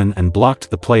a human and blocked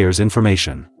the player's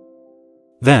information.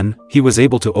 Then, he was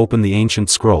able to open the ancient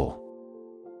scroll.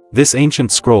 This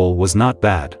ancient scroll was not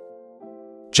bad.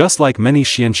 Just like many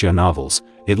Xianxia novels,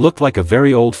 it looked like a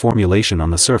very old formulation on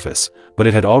the surface, but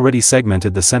it had already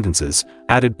segmented the sentences,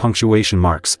 added punctuation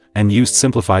marks, and used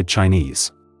simplified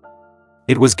Chinese.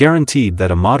 It was guaranteed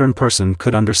that a modern person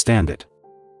could understand it.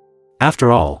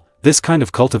 After all, this kind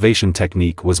of cultivation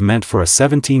technique was meant for a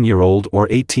 17-year-old or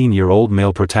 18-year-old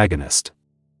male protagonist.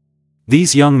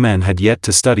 These young men had yet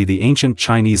to study the ancient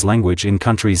Chinese language in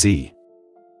Country Z.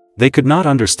 They could not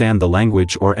understand the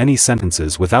language or any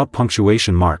sentences without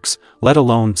punctuation marks, let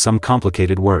alone some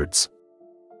complicated words.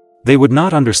 They would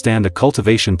not understand a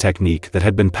cultivation technique that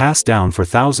had been passed down for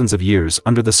thousands of years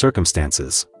under the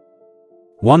circumstances.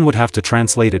 One would have to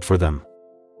translate it for them.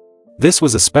 This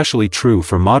was especially true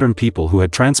for modern people who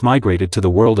had transmigrated to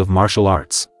the world of martial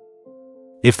arts.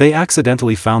 If they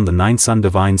accidentally found the Nine Sun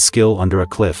Divine skill under a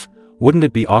cliff, wouldn't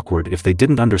it be awkward if they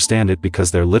didn't understand it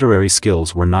because their literary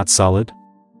skills were not solid?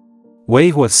 Wei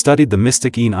Hua studied the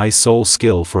Mystic In Ice Soul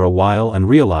skill for a while and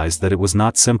realized that it was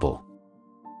not simple.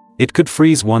 It could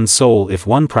freeze one's soul if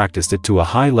one practiced it to a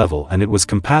high level, and it was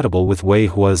compatible with Wei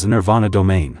Hua's Nirvana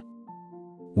domain.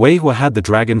 Wei Hua had the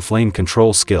Dragon Flame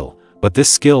control skill, but this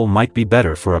skill might be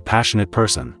better for a passionate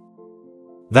person.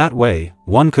 That way,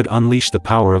 one could unleash the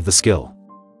power of the skill.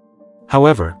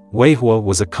 However, Wei Hua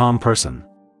was a calm person.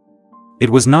 It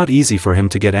was not easy for him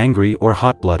to get angry or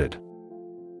hot-blooded.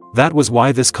 That was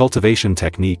why this cultivation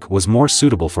technique was more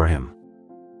suitable for him.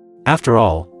 After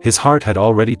all, his heart had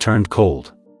already turned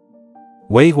cold.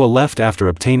 Wei Hua left after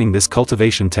obtaining this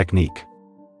cultivation technique.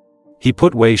 He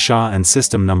put Wei Sha and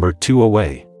System Number 2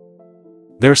 away.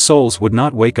 Their souls would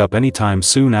not wake up anytime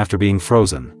soon after being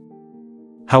frozen.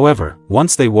 However,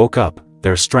 once they woke up,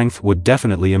 their strength would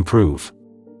definitely improve.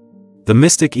 The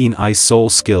Mystic In Ice Soul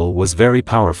skill was very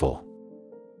powerful.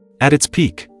 At its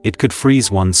peak, it could freeze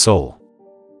one's soul.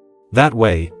 That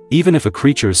way, even if a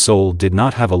creature's soul did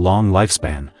not have a long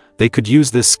lifespan, they could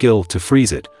use this skill to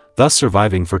freeze it, thus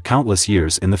surviving for countless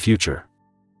years in the future.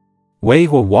 Wei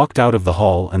Hua walked out of the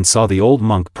hall and saw the old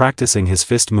monk practicing his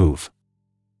fist move.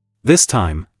 This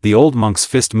time, the old monk's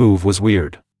fist move was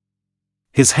weird.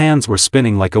 His hands were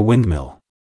spinning like a windmill.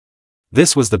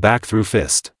 This was the back-through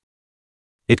fist.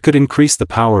 It could increase the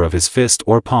power of his fist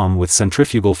or palm with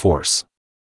centrifugal force.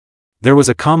 There was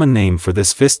a common name for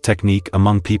this fist technique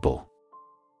among people.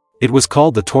 It was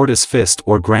called the tortoise fist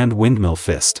or grand windmill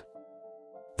fist.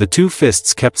 The two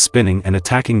fists kept spinning and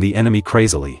attacking the enemy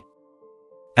crazily.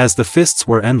 As the fists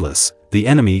were endless, the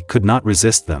enemy could not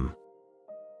resist them.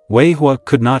 Wei Hua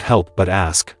could not help but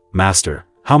ask, "Master,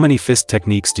 how many fist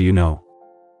techniques do you know?"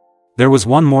 There was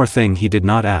one more thing he did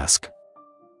not ask.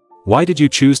 Why did you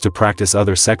choose to practice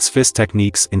other sects' fist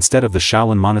techniques instead of the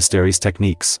Shaolin Monastery's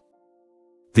techniques?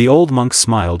 The old monk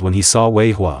smiled when he saw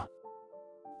Wei Hua.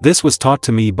 This was taught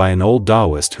to me by an old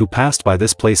Taoist who passed by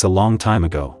this place a long time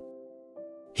ago.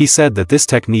 He said that this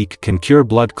technique can cure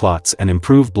blood clots and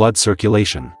improve blood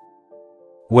circulation.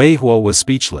 Wei Hua was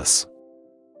speechless.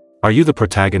 Are you the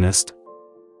protagonist?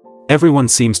 Everyone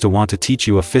seems to want to teach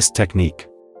you a fist technique.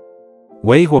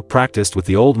 Wei Hua practiced with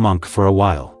the old monk for a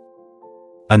while.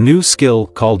 A new skill,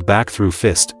 called Back Through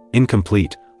Fist,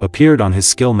 incomplete, appeared on his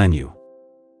skill menu.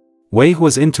 Wei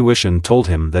Hua's intuition told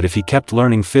him that if he kept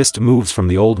learning fist moves from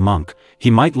the old monk, he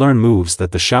might learn moves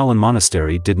that the Shaolin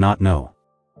monastery did not know.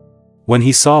 When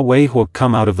he saw Wei Hua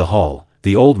come out of the hall,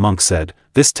 the old monk said,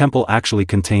 "This temple actually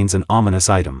contains an ominous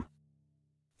item.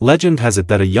 Legend has it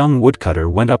that a young woodcutter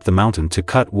went up the mountain to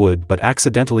cut wood but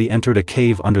accidentally entered a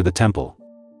cave under the temple.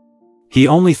 He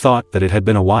only thought that it had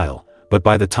been a while, but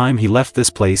by the time he left this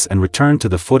place and returned to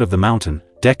the foot of the mountain,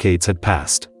 decades had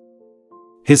passed.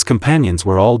 His companions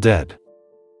were all dead."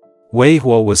 Wei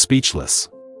Hua was speechless.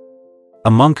 A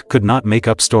monk could not make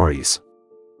up stories.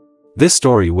 This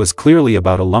story was clearly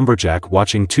about a lumberjack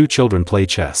watching two children play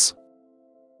chess.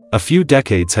 A few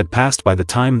decades had passed by the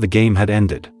time the game had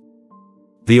ended.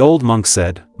 The old monk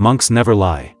said, "Monks never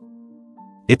lie.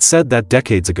 It said that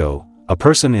decades ago, a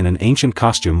person in an ancient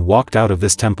costume walked out of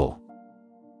this temple.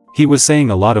 He was saying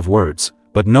a lot of words,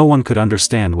 but no one could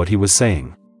understand what he was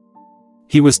saying.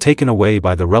 He was taken away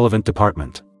by the relevant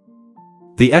department.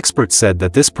 The expert said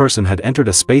that this person had entered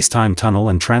a space-time tunnel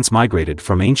and transmigrated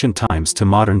from ancient times to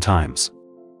modern times."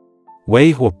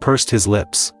 Wei Hua pursed his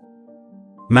lips.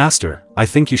 "Master, I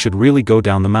think you should really go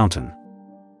down the mountain.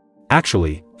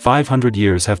 Actually, 500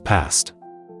 years have passed."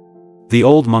 The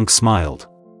old monk smiled.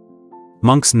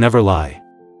 "Monks never lie.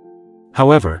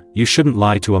 However, you shouldn't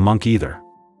lie to a monk either.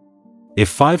 If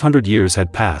 500 years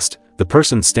had passed, the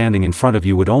person standing in front of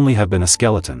you would only have been a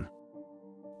skeleton."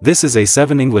 This is a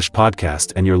 7 English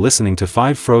podcast and you're listening to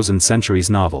 5 Frozen Centuries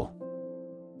novel.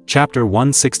 Chapter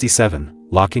 167,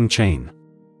 Locking Chain.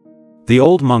 The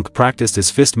old monk practiced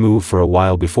his fist move for a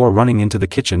while before running into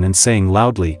the kitchen and saying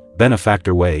loudly,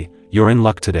 "Benefactor Wei, you're in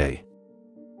luck today.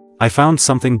 I found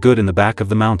something good in the back of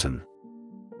the mountain."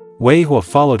 Wei Hua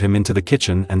followed him into the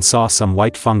kitchen and saw some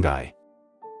white fungi.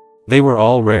 They were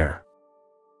all rare.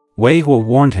 Wei Hua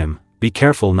warned him, "Be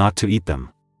careful not to eat them.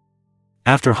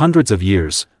 After hundreds of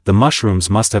years, the mushrooms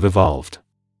must have evolved.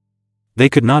 They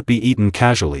could not be eaten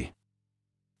casually."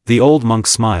 The old monk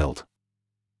smiled.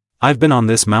 "I've been on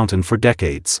this mountain for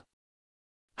decades.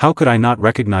 How could I not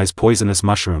recognize poisonous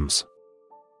mushrooms?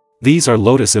 These are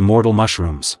lotus immortal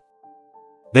mushrooms.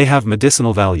 They have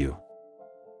medicinal value.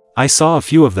 I saw a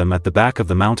few of them at the back of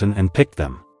the mountain and picked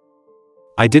them.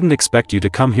 I didn't expect you to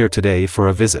come here today for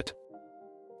a visit.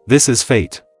 This is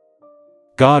fate.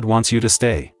 God wants you to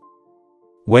stay."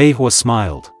 Wei Hua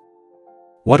smiled.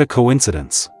 "What a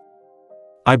coincidence.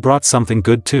 I brought something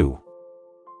good too."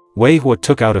 Wei Hua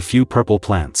took out a few purple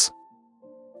plants.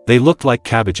 They looked like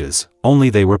cabbages,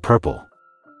 only they were purple.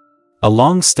 A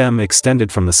long stem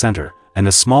extended from the center, and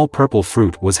a small purple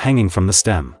fruit was hanging from the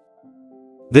stem.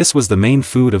 This was the main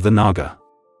food of the Naga.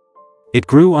 It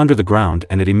grew under the ground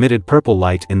and it emitted purple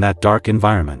light in that dark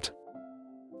environment.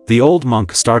 The old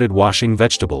monk started washing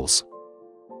vegetables.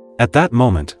 At that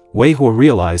moment, Wei Hua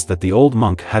realized that the old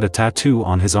monk had a tattoo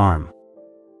on his arm.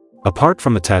 Apart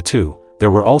from the tattoo,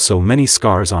 there were also many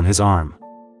scars on his arm.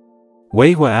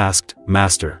 Wei Hua asked,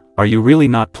 "Master, are you really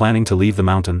not planning to leave the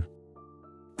mountain?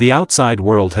 The outside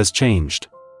world has changed.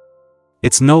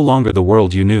 It's no longer the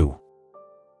world you knew."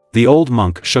 The old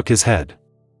monk shook his head.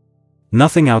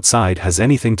 "Nothing outside has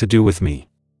anything to do with me.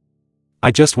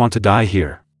 I just want to die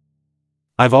here.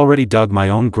 I've already dug my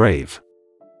own grave.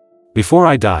 Before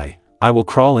I die, I will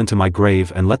crawl into my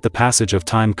grave and let the passage of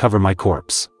time cover my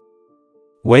corpse."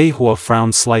 Wei Hua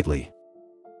frowned slightly.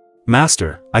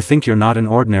 "Master, I think you're not an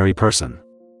ordinary person.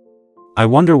 I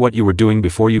wonder what you were doing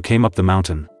before you came up the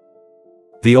mountain."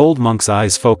 The old monk's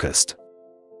eyes focused.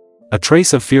 A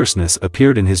trace of fierceness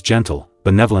appeared in his gentle,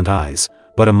 benevolent eyes,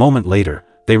 but a moment later,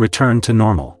 they returned to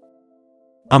normal.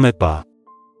 "Amitba.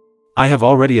 I have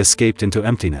already escaped into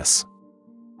emptiness.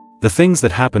 The things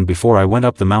that happened before I went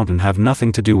up the mountain have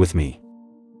nothing to do with me.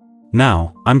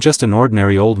 Now, I'm just an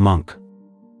ordinary old monk."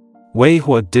 Wei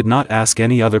Hua did not ask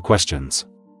any other questions.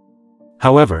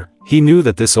 However, he knew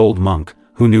that this old monk,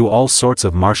 who knew all sorts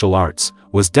of martial arts,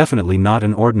 was definitely not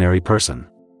an ordinary person.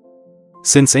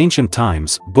 Since ancient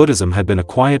times, Buddhism had been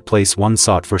a quiet place one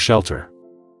sought for shelter.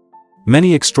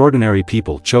 Many extraordinary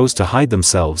people chose to hide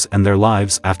themselves and their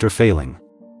lives after failing.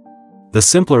 The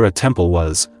simpler a temple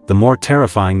was, the more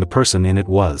terrifying the person in it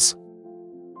was.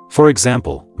 For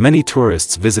example, many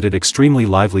tourists visited extremely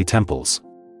lively temples.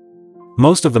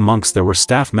 Most of the monks there were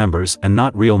staff members and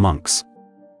not real monks.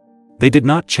 They did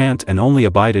not chant and only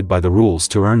abided by the rules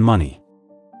to earn money.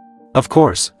 Of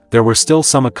course, there were still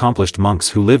some accomplished monks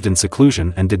who lived in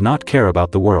seclusion and did not care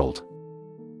about the world.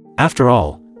 After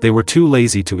all, they were too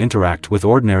lazy to interact with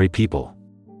ordinary people.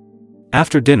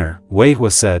 After dinner, Wei Hua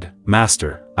said,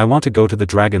 "Master, I want to go to the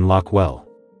Dragon Lock Well.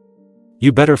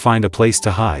 You better find a place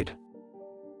to hide."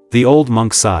 The old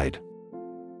monk sighed.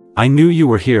 I knew you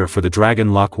were here for the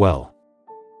Dragon Lock Well.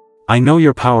 I know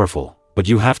you're powerful, but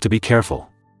you have to be careful.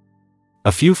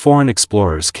 A few foreign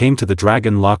explorers came to the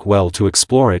Dragon Lock Well to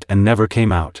explore it and never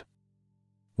came out.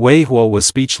 Wei Huo was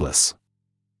speechless.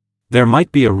 There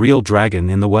might be a real dragon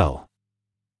in the well.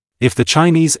 If the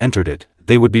Chinese entered it,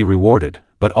 they would be rewarded,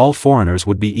 but all foreigners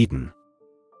would be eaten.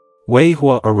 Wei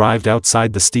Huo arrived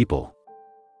outside the steeple.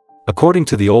 According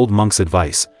to the old monk's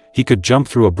advice, he could jump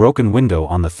through a broken window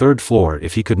on the third floor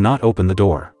if he could not open the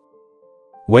door.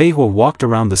 Wei Huo walked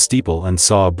around the steeple and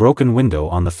saw a broken window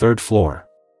on the third floor.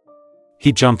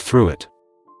 He jumped through it.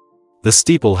 The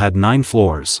steeple had 9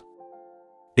 floors.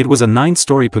 It was a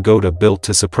 9-story pagoda built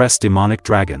to suppress demonic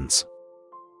dragons.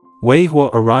 Wei Huo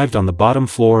arrived on the bottom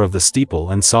floor of the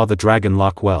steeple and saw the Dragon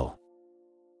Lock Well.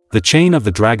 The chain of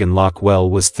the Dragon Lock Well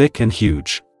was thick and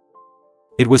huge.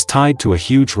 It was tied to a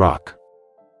huge rock.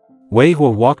 Wei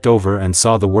Huo walked over and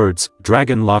saw the words,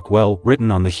 Dragon Lock Well, written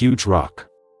on the huge rock.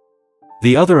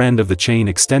 The other end of the chain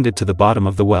extended to the bottom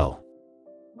of the well.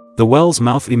 The well's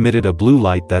mouth emitted a blue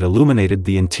light that illuminated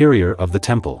the interior of the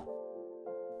temple.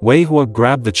 Wei Huo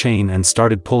grabbed the chain and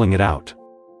started pulling it out.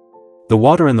 The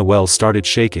water in the well started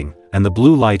shaking, and the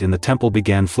blue light in the temple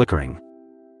began flickering.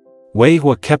 Wei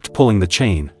Huo kept pulling the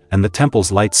chain, and the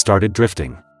temple's light started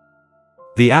drifting.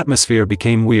 The atmosphere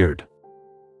became weird.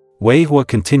 Wei Huo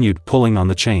continued pulling on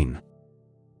the chain.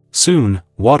 Soon,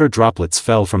 water droplets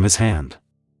fell from his hand.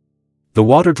 The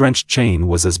water-drenched chain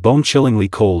was as bone-chillingly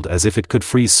cold as if it could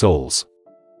freeze souls.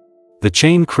 The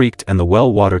chain creaked and the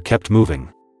well water kept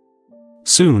moving.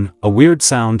 Soon, a weird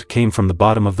sound came from the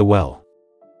bottom of the well.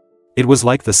 It was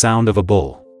like the sound of a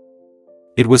bull.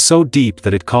 It was so deep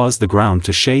that it caused the ground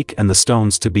to shake and the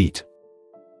stones to beat.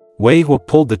 Wei Huo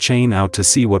pulled the chain out to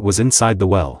see what was inside the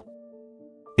well.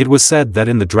 It was said that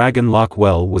in the Dragon Lock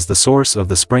Well was the source of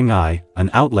the Spring Eye, an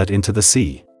outlet into the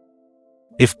sea.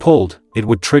 If pulled, it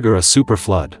would trigger a super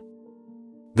flood.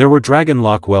 There were Dragon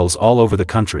Lock Wells all over the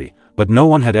country, but no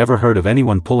one had ever heard of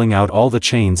anyone pulling out all the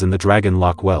chains in the Dragon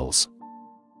Lock Wells.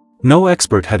 No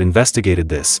expert had investigated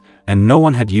this, and no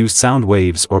one had used sound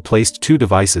waves or placed 2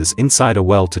 devices inside a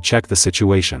well to check the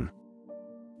situation.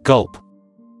 Gulp.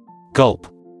 Gulp.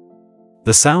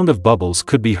 The sound of bubbles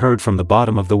could be heard from the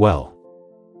bottom of the well.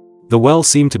 The well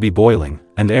seemed to be boiling,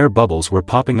 and air bubbles were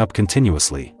popping up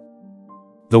continuously.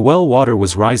 The well water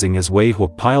was rising as Wei Huo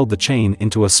piled the chain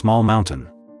into a small mountain.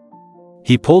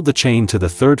 He pulled the chain to the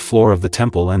 3rd floor of the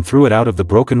temple and threw it out of the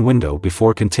broken window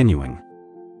before continuing.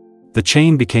 The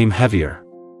chain became heavier.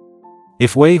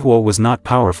 If Wei Huo was not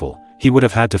powerful, he would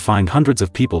have had to find hundreds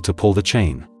of people to pull the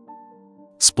chain.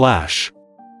 Splash!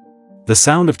 The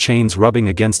sound of chains rubbing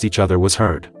against each other was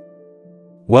heard.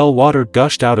 Well water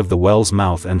gushed out of the well's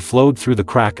mouth and flowed through the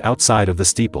crack outside of the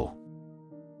steeple.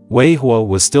 Wei Huo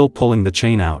was still pulling the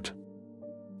chain out.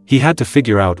 He had to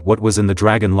figure out what was in the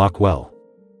Dragon Lock Well.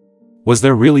 Was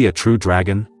there really a true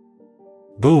dragon?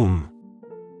 Boom!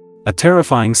 A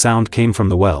terrifying sound came from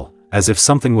the well, as if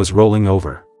something was rolling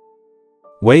over.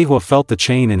 Wei Huo felt the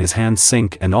chain in his hand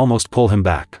sink and almost pull him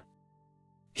back.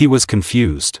 He was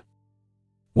confused.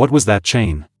 What was that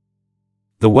chain?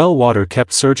 The well water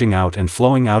kept surging out and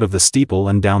flowing out of the steeple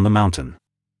and down the mountain.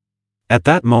 At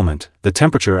that moment, the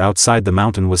temperature outside the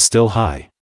mountain was still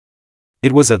high.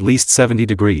 It was at least 70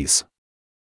 degrees.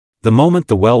 The moment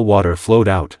the well water flowed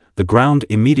out, the ground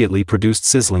immediately produced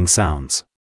sizzling sounds.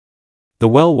 The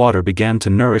well water began to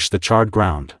nourish the charred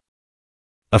ground.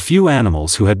 A few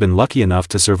animals who had been lucky enough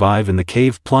to survive in the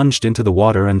cave plunged into the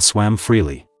water and swam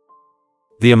freely.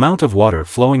 The amount of water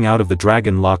flowing out of the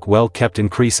Dragon Lock Well kept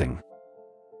increasing.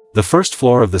 The 1st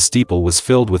floor of the steeple was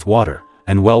filled with water,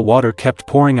 and well water kept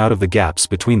pouring out of the gaps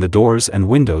between the doors and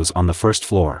windows on the 1st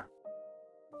floor.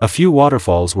 A few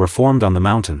waterfalls were formed on the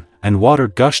mountain, and water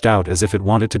gushed out as if it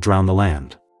wanted to drown the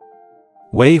land.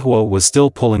 Wei Huo was still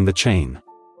pulling the chain.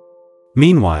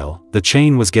 Meanwhile, the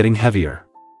chain was getting heavier.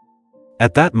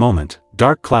 At that moment,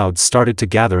 dark clouds started to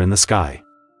gather in the sky.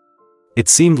 It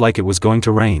seemed like it was going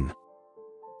to rain.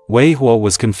 Wei Huo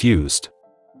was confused.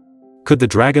 Could the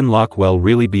Dragon Lock Well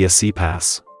really be a sea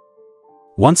pass?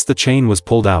 Once the chain was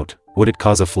pulled out, would it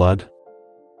cause a flood?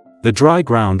 The dry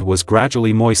ground was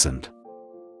gradually moistened.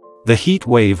 The heat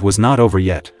wave was not over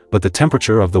yet, but the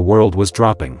temperature of the world was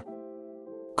dropping.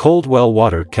 Cold well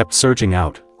water kept surging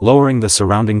out, lowering the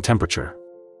surrounding temperature.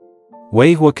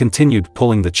 Wei Huo continued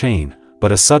pulling the chain,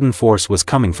 but a sudden force was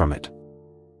coming from it.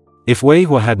 If Wei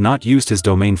Huo had not used his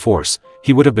domain force,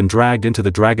 he would have been dragged into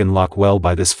the Dragon Lock Well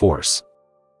by this force.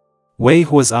 Wei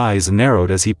Huo's eyes narrowed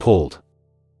as he pulled.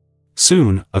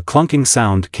 Soon, a clunking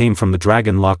sound came from the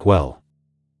Dragon Lock Well.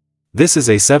 This is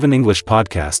a 7 English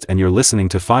podcast and you're listening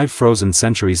to 5 Frozen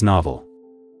Centuries novel.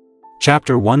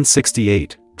 Chapter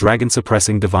 168, Dragon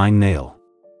Suppressing Divine Nail.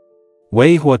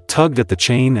 Wei Hua tugged at the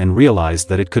chain and realized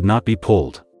that it could not be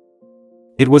pulled.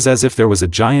 It was as if there was a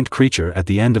giant creature at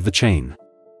the end of the chain.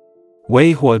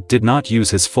 Wei Hua did not use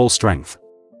his full strength.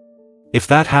 If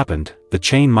that happened, the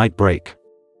chain might break.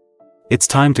 It's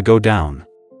time to go down.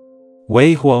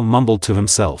 Wei Hua mumbled to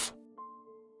himself.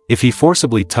 If he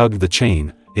forcibly tugged the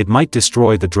chain, it might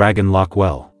destroy the dragon lock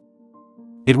well.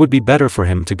 It would be better for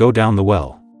him to go down the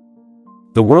well.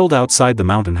 The world outside the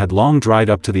mountain had long dried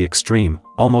up to the extreme,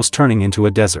 almost turning into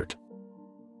a desert.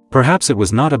 Perhaps it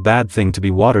was not a bad thing to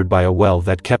be watered by a well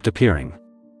that kept appearing.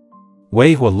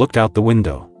 Wei Hua looked out the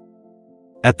window.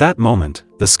 At that moment,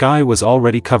 the sky was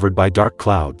already covered by dark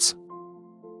clouds.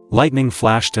 Lightning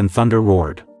flashed and thunder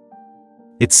roared.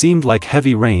 It seemed like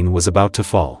heavy rain was about to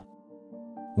fall.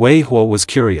 Wei Hua was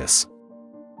curious.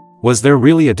 Was there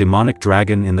really a demonic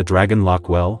dragon in the dragon lock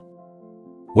well?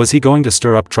 Was he going to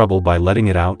stir up trouble by letting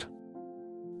it out?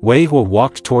 Wei Hua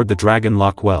walked toward the dragon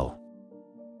lock well.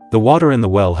 The water in the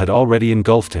well had already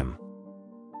engulfed him.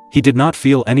 He did not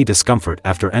feel any discomfort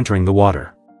after entering the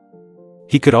water.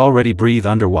 He could already breathe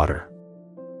underwater.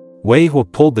 Wei Hua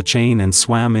pulled the chain and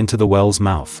swam into the well's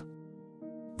mouth.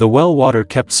 The well water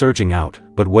kept surging out,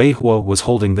 but Wei Hua was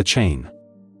holding the chain.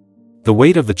 The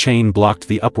weight of the chain blocked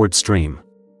the upward stream.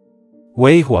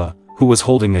 Wei Hua, who was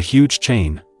holding a huge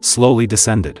chain, slowly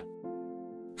descended.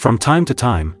 From time to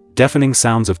time, deafening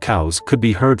sounds of cows could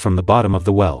be heard from the bottom of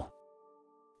the well.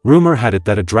 Rumor had it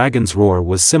that a dragon's roar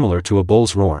was similar to a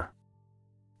bull's roar.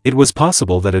 It was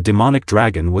possible that a demonic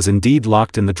dragon was indeed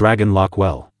locked in the dragon lock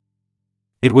well.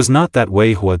 It was not that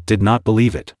Wei Hua did not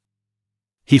believe it.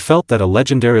 He felt that a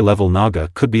legendary level Naga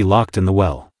could be locked in the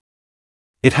well.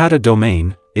 It had a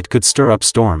domain, it could stir up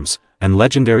storms, and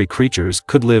legendary creatures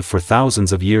could live for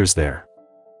thousands of years there.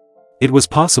 It was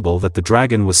possible that the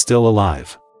dragon was still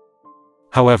alive.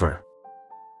 However,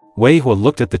 Wei Hua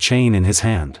looked at the chain in his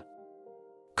hand.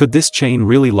 Could this chain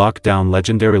really lock down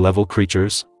legendary level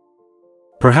creatures?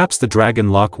 Perhaps the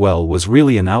dragon lock well was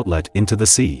really an outlet into the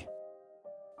sea.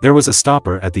 There was a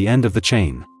stopper at the end of the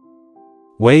chain.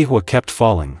 Wei Hua kept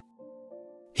falling.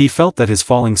 He felt that his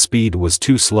falling speed was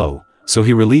too slow, so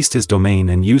he released his domain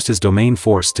and used his domain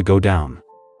force to go down.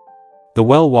 The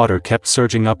well water kept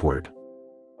surging upward.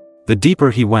 The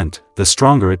deeper he went, the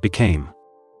stronger it became.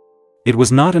 It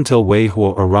was not until Wei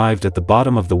Hua arrived at the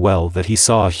bottom of the well that he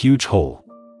saw a huge hole.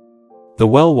 The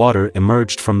well water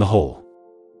emerged from the hole.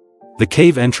 The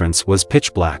cave entrance was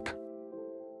pitch black.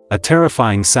 A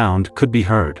terrifying sound could be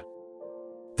heard.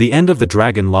 The end of the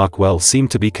dragon lock well seemed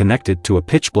to be connected to a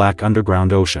pitch-black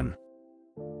underground ocean.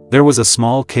 There was a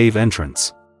small cave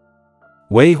entrance.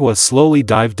 Wei Hua slowly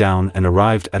dived down and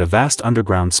arrived at a vast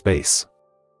underground space.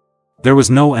 There was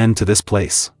no end to this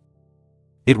place.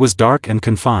 It was dark and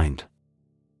confined.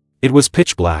 It was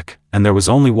pitch black, and there was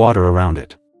only water around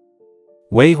it.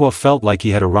 Wei Hua felt like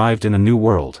he had arrived in a new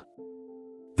world.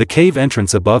 The cave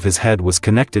entrance above his head was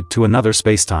connected to another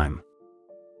space-time.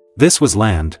 This was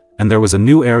land, and there was a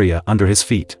new area under his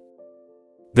feet.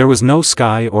 There was no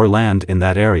sky or land in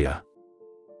that area.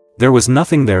 There was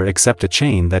nothing there except a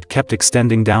chain that kept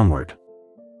extending downward.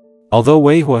 Although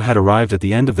Wei Hua had arrived at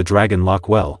the end of the dragon lock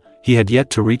well, he had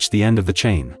yet to reach the end of the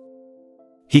chain.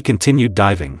 He continued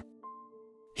diving.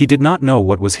 He did not know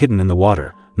what was hidden in the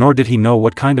water, nor did he know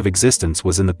what kind of existence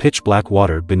was in the pitch-black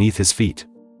water beneath his feet.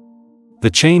 The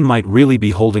chain might really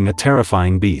be holding a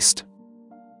terrifying beast.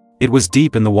 It was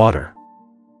deep in the water.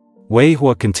 Wei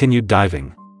Hua continued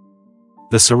diving.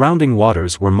 The surrounding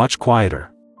waters were much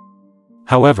quieter.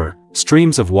 However,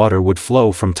 streams of water would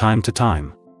flow from time to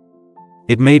time.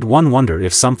 It made one wonder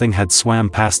if something had swam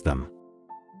past them.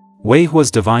 Wei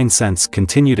Hua's divine sense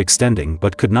continued extending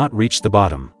but could not reach the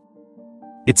bottom.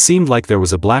 It seemed like there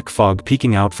was a black fog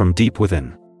peeking out from deep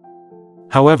within.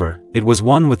 However, it was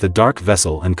one with the dark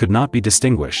vessel and could not be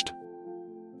distinguished.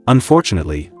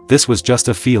 Unfortunately, this was just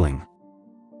a feeling.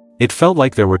 It felt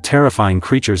like there were terrifying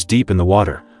creatures deep in the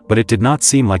water, but it did not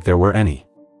seem like there were any.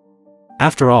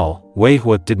 After all, Wei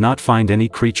Hua did not find any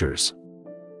creatures.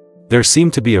 There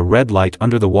seemed to be a red light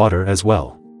under the water as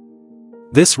well.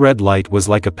 This red light was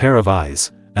like a pair of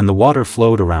eyes, and the water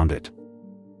flowed around it.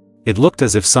 It looked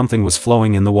as if something was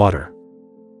flowing in the water.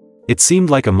 It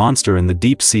seemed like a monster in the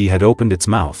deep sea had opened its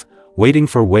mouth, waiting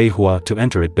for Wei Hua to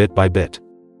enter it bit by bit.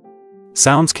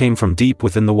 Sounds came from deep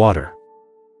within the water.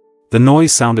 The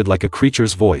noise sounded like a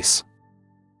creature's voice.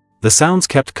 The sounds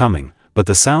kept coming, but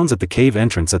the sounds at the cave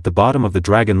entrance at the bottom of the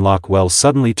dragon lock well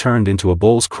suddenly turned into a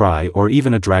bull's cry or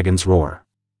even a dragon's roar.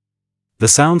 The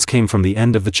sounds came from the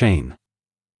end of the chain.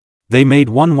 They made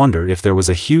one wonder if there was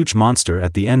a huge monster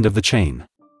at the end of the chain.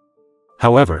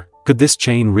 However, could this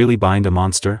chain really bind a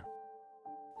monster?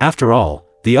 After all,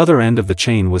 the other end of the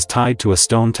chain was tied to a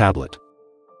stone tablet.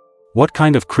 What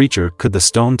kind of creature could the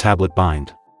stone tablet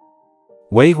bind?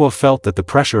 Wei Hua felt that the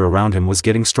pressure around him was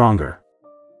getting stronger.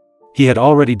 He had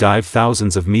already dived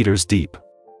thousands of meters deep.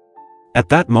 At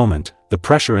that moment, the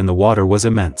pressure in the water was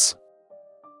immense.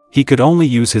 He could only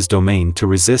use his domain to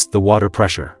resist the water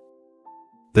pressure.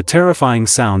 The terrifying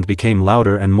sound became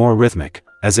louder and more rhythmic,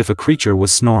 as if a creature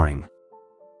was snoring.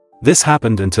 This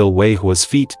happened until Wei Hua's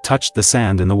feet touched the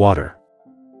sand in the water.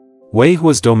 Wei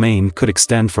Hua's domain could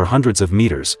extend for hundreds of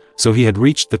meters, so he had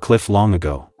reached the cliff long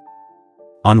ago.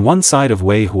 On one side of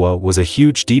Wei Hua was a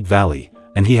huge deep valley,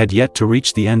 and he had yet to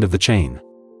reach the end of the chain.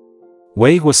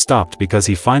 Wei Hua stopped because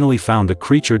he finally found a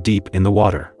creature deep in the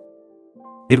water.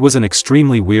 It was an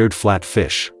extremely weird flat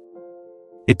fish.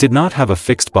 It did not have a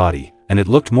fixed body, and it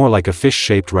looked more like a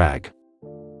fish-shaped rag.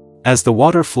 As the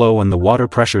water flow and the water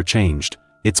pressure changed,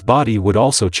 its body would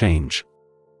also change.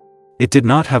 It did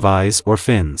not have eyes or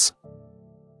fins.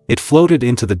 It floated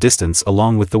into the distance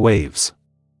along with the waves.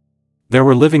 There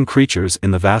were living creatures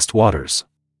in the vast waters.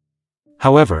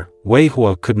 However, Wei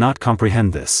Hua could not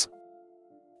comprehend this.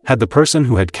 Had the person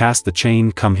who had cast the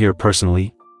chain come here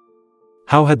personally?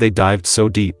 How had they dived so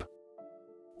deep?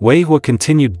 Wei Hua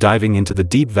continued diving into the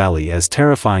deep valley as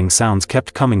terrifying sounds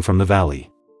kept coming from the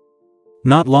valley.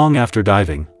 Not long after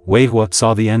diving, Wei Hua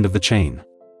saw the end of the chain.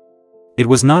 It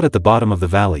was not at the bottom of the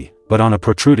valley, but on a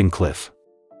protruding cliff.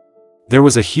 There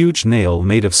was a huge nail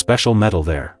made of special metal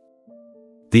there.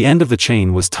 The end of the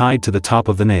chain was tied to the top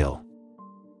of the nail.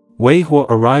 Wei Hua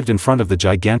arrived in front of the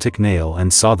gigantic nail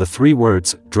and saw the 3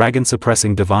 words,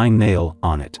 "Dragon-suppressing divine nail,"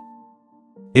 on it.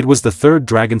 It was the 3rd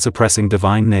dragon-suppressing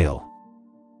divine nail.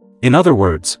 In other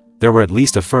words, there were at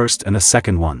least a first and a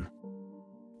second one.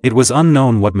 It was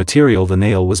unknown what material the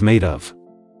nail was made of.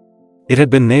 It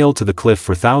had been nailed to the cliff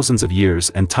for thousands of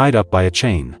years and tied up by a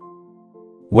chain.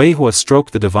 Wei Hua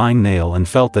stroked the divine nail and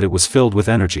felt that it was filled with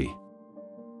energy.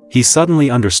 He suddenly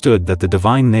understood that the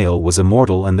divine nail was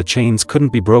immortal and the chains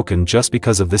couldn't be broken just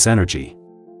because of this energy.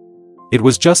 It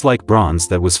was just like bronze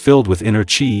that was filled with inner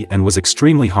qi and was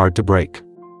extremely hard to break.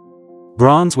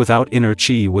 Bronze without inner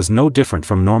qi was no different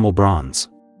from normal bronze.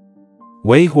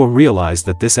 Wei Hua realized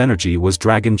that this energy was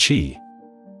dragon qi.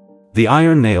 The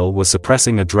iron nail was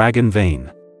suppressing a dragon vein.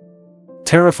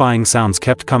 Terrifying sounds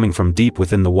kept coming from deep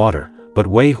within the water, but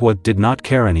Wei Hua did not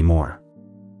care anymore.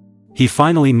 He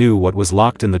finally knew what was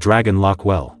locked in the dragon lock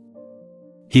well.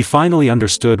 He finally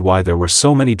understood why there were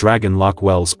so many dragon lock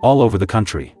wells all over the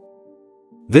country.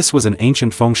 This was an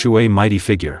ancient feng shui mighty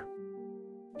figure.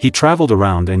 He traveled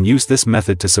around and used this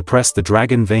method to suppress the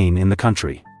dragon vein in the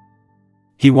country.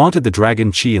 He wanted the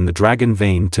dragon qi in the dragon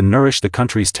vein to nourish the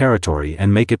country's territory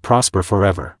and make it prosper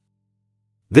forever.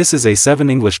 This is a 7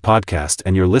 English podcast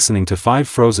and you're listening to 5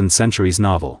 Frozen Centuries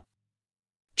novel.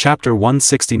 Chapter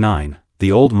 169,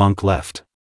 The Old Monk Left.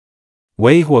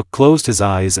 Wei Hua closed his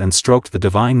eyes and stroked the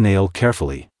divine nail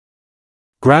carefully.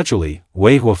 Gradually,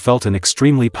 Wei Hua felt an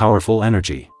extremely powerful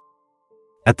energy.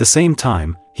 At the same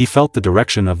time, he felt the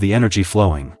direction of the energy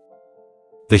flowing.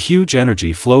 The huge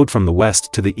energy flowed from the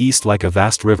west to the east like a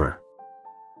vast river.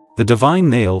 The divine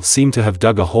nail seemed to have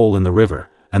dug a hole in the river,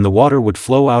 and the water would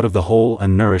flow out of the hole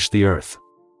and nourish the earth.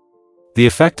 The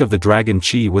effect of the dragon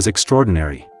qi was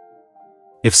extraordinary.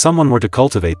 If someone were to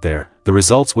cultivate there, the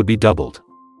results would be doubled.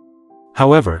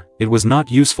 However, it was not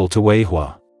useful to Wei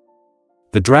Hua.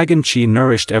 The dragon qi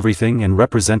nourished everything and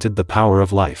represented the power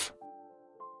of life.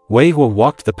 Wei Hua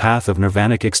walked the path of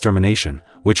nirvanic extermination,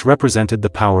 which represented the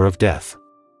power of death.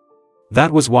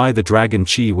 That was why the dragon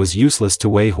qi was useless to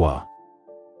Wei Hua.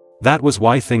 That was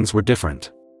why things were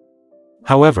different.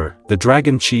 However, the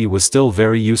dragon qi was still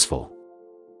very useful.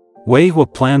 Wei Hua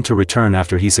planned to return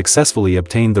after he successfully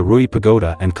obtained the Rui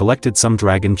Pagoda and collected some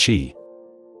dragon qi.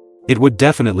 It would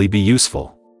definitely be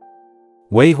useful.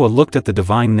 Wei Hua looked at the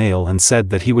divine nail and said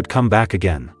that he would come back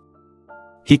again.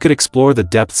 He could explore the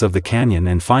depths of the canyon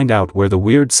and find out where the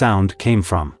weird sound came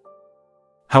from.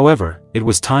 However, it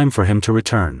was time for him to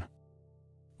return.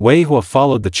 Wei Hua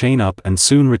followed the chain up and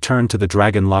soon returned to the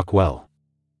dragon lock well.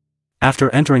 After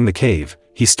entering the cave,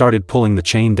 he started pulling the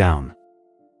chain down.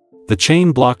 The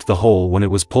chain blocked the hole when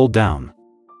it was pulled down.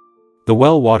 The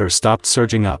well water stopped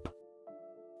surging up.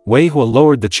 Wei Hua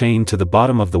lowered the chain to the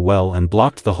bottom of the well and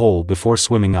blocked the hole before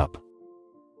swimming up.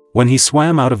 When he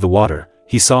swam out of the water,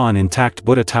 he saw an intact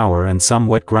Buddha tower and some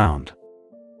wet ground.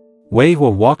 Wei Hua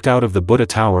walked out of the Buddha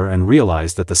tower and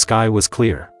realized that the sky was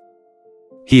clear.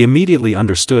 He immediately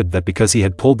understood that because he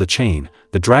had pulled the chain,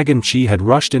 the dragon chi had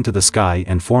rushed into the sky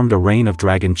and formed a rain of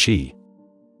dragon chi.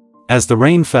 As the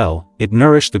rain fell, it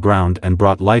nourished the ground and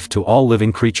brought life to all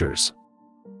living creatures.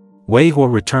 Wei Hua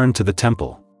returned to the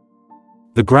temple.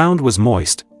 The ground was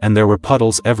moist, and there were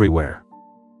puddles everywhere.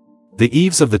 The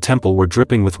eaves of the temple were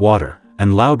dripping with water,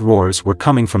 and loud roars were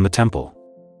coming from the temple.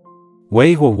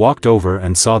 Wei Hua walked over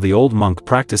and saw the old monk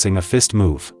practicing a fist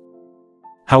move.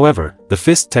 However, the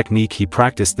fist technique he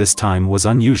practiced this time was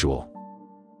unusual.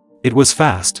 It was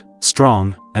fast,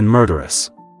 strong, and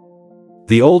murderous.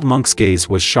 The old monk's gaze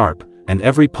was sharp, and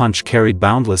every punch carried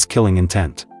boundless killing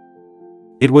intent.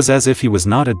 It was as if he was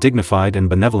not a dignified and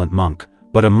benevolent monk,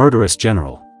 but a murderous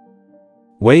general.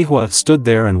 Wei Hua stood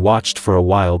there and watched for a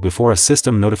while before a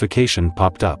system notification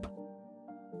popped up.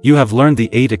 You have learned the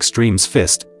 8 Extremes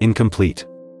Fist, incomplete.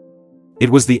 It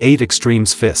was the 8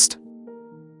 Extremes Fist.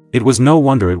 It was no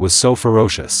wonder it was so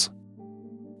ferocious.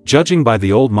 Judging by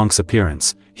the old monk's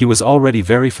appearance, he was already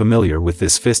very familiar with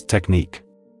this fist technique.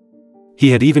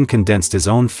 He had even condensed his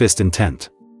own fist intent.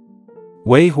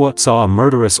 Wei Hua saw a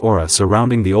murderous aura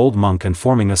surrounding the old monk and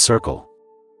forming a circle.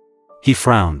 He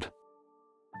frowned.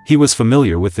 He was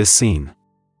familiar with this scene.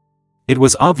 It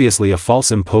was obviously a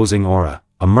false imposing aura,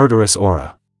 a murderous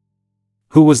aura.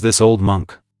 Who was this old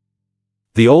monk?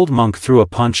 The old monk threw a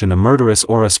punch and a murderous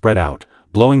aura spread out,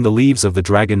 blowing the leaves of the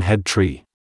dragon head tree.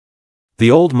 The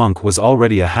old monk was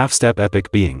already a half-step epic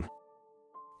being.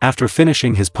 After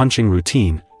finishing his punching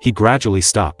routine, he gradually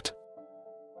stopped.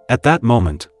 At that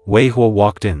moment, Wei Hua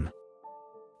walked in.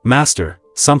 Master,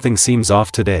 something seems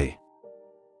off today.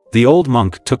 The old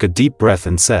monk took a deep breath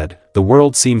and said, the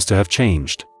world seems to have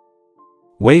changed.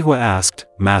 Wei Hua asked,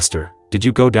 Master, did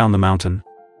you go down the mountain?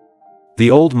 The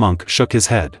old monk shook his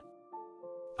head.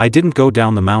 I didn't go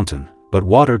down the mountain, but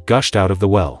water gushed out of the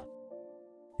well.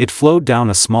 It flowed down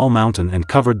a small mountain and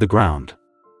covered the ground.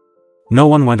 No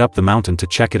one went up the mountain to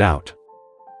check it out.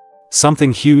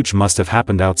 Something huge must have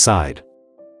happened outside.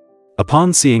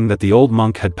 Upon seeing that the old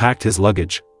monk had packed his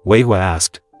luggage, Wei Hua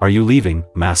asked, Are you leaving,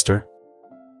 master?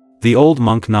 The old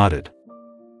monk nodded.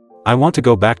 I want to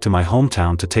go back to my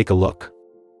hometown to take a look.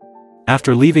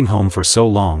 After leaving home for so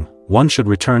long, one should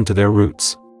return to their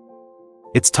roots.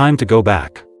 It's time to go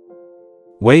back.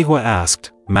 Wei Hua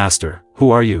asked, Master,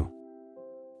 who are you?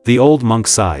 The old monk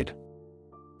sighed.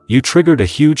 You triggered a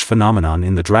huge phenomenon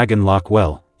in the Dragon Lock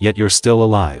well, yet you're still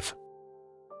alive.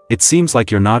 It seems like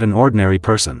you're not an ordinary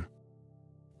person.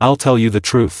 I'll tell you the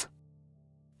truth.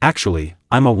 Actually,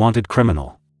 I'm a wanted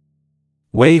criminal.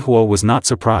 Wei Hua was not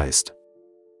surprised.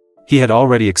 He had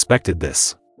already expected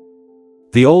this.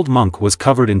 The old monk was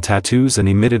covered in tattoos and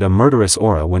emitted a murderous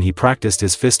aura when he practiced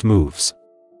his fist moves.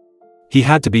 He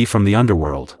had to be from the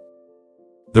underworld.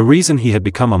 The reason he had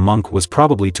become a monk was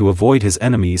probably to avoid his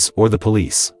enemies or the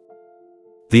police.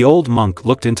 The old monk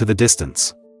looked into the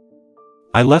distance.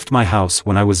 I left my house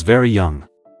when I was very young.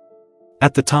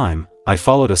 At the time, I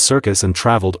followed a circus and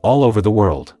traveled all over the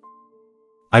world.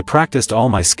 I practiced all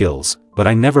my skills, but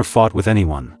I never fought with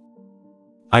anyone.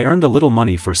 I earned a little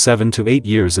money for 7 to 8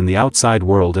 years in the outside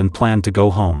world and planned to go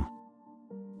home.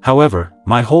 However,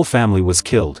 my whole family was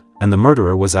killed, and the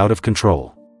murderer was out of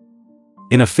control.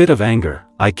 In a fit of anger,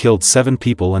 I killed 7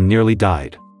 people and nearly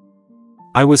died.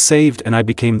 I was saved and I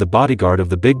became the bodyguard of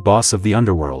the big boss of the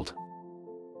underworld.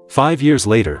 5 years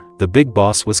later, the big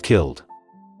boss was killed.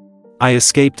 I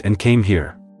escaped and came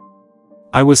here.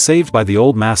 I was saved by the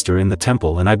old master in the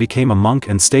temple and I became a monk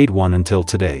and stayed one until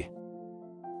today.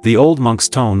 The old monk's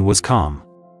tone was calm.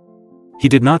 He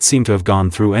did not seem to have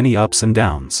gone through any ups and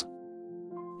downs.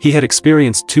 He had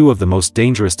experienced 2 of the most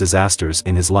dangerous disasters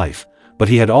in his life, but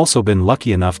he had also been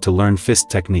lucky enough to learn fist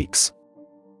techniques.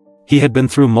 He had been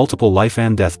through multiple life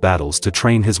and death battles to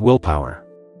train his willpower.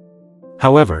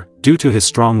 However, due to his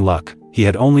strong luck, he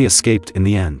had only escaped in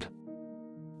the end.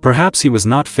 Perhaps he was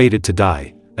not fated to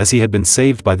die, as he had been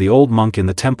saved by the old monk in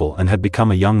the temple and had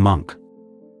become a young monk.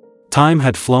 Time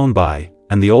had flown by,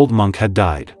 and the old monk had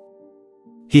died.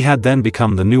 He had then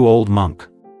become the new old monk.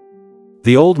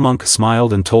 The old monk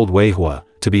smiled and told Wei Hua,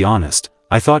 to be honest,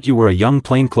 I thought you were a young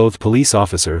plainclothed police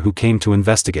officer who came to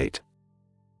investigate.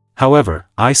 However,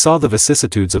 I saw the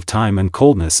vicissitudes of time and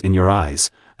coldness in your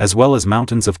eyes, as well as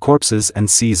mountains of corpses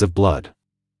and seas of blood.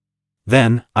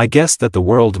 Then, I guessed that the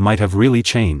world might have really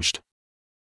changed.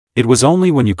 It was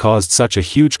only when you caused such a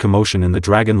huge commotion in the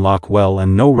Dragon Lock well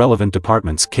and no relevant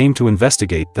departments came to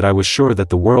investigate that I was sure that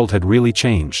the world had really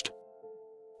changed.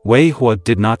 Wei Hua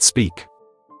did not speak.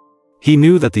 He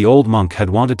knew that the old monk had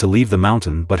wanted to leave the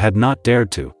mountain but had not dared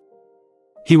to.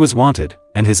 He was wanted,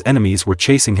 and his enemies were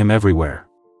chasing him everywhere.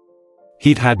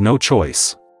 He'd had no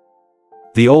choice.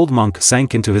 The old monk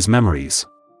sank into his memories.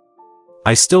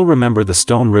 I still remember the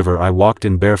stone river I walked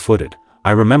in barefooted,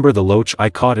 I remember the loach I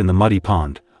caught in the muddy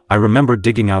pond, I remember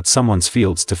digging out someone's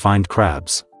fields to find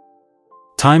crabs.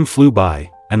 Time flew by,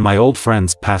 and my old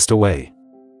friends passed away.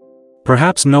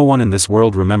 Perhaps no one in this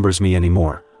world remembers me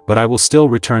anymore, but I will still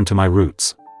return to my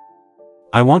roots.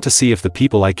 I want to see if the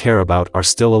people I care about are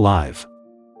still alive.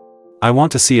 I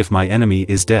want to see if my enemy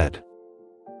is dead.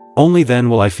 Only then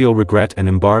will I feel regret and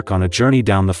embark on a journey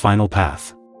down the final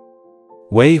path.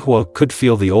 Wei Hua could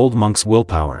feel the old monk's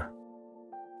willpower.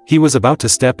 He was about to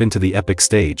step into the epic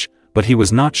stage, but he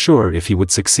was not sure if he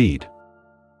would succeed.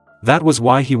 That was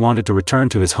why he wanted to return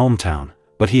to his hometown,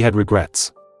 but he had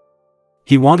regrets.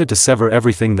 He wanted to sever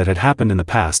everything that had happened in the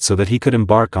past so that he could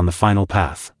embark on the final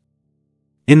path.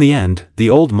 In the end, the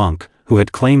old monk, who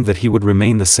had claimed that he would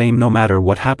remain the same no matter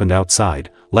what happened outside,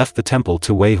 left the temple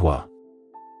to Wei Hua.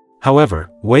 However,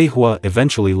 Wei Hua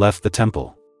eventually left the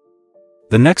temple.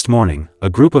 The next morning, a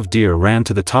group of deer ran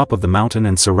to the top of the mountain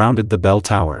and surrounded the bell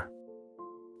tower.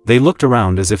 They looked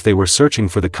around as if they were searching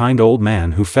for the kind old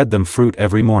man who fed them fruit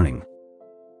every morning.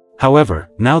 However,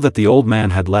 now that the old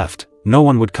man had left, no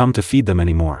one would come to feed them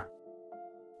anymore.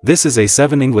 This is a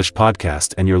 7 English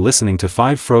podcast and you're listening to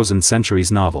 5 Frozen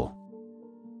Centuries novel.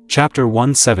 Chapter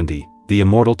 170, The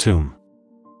Immortal Tomb.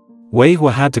 Wei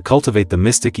Hua had to cultivate the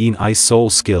mystic Yin Ice Soul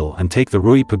skill and take the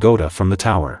Rui Pagoda from the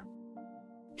tower.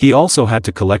 He also had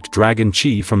to collect dragon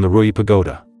chi from the Rui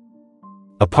Pagoda.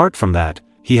 Apart from that,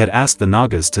 he had asked the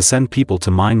Nagas to send people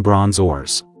to mine bronze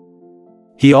ores.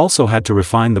 He also had to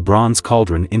refine the bronze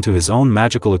cauldron into his own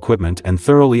magical equipment and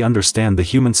thoroughly understand the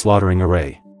human slaughtering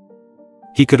array.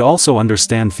 He could also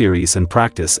understand theories and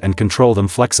practice and control them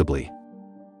flexibly.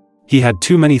 He had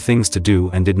too many things to do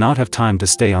and did not have time to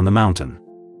stay on the mountain.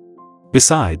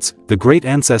 Besides, the Great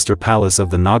Ancestor Palace of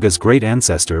the Naga's Great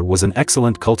Ancestor was an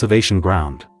excellent cultivation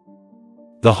ground.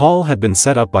 The hall had been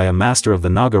set up by a master of the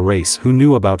Naga race who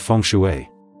knew about feng shui.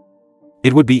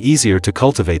 It would be easier to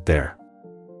cultivate there.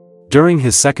 During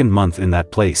his second month in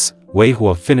that place, Wei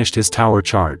Hua finished his tower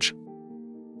charge.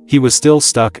 He was still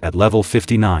stuck at level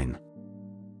 59.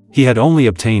 He had only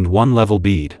obtained 1 level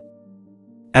bead.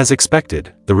 As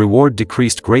expected, the reward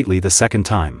decreased greatly the second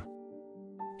time.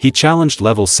 He challenged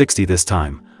level 60 this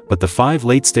time, but the 5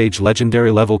 late-stage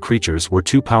legendary level creatures were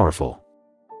too powerful.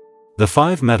 The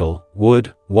 5 metal,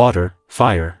 wood, water,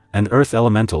 fire, and earth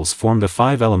elementals formed a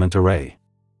 5-element array.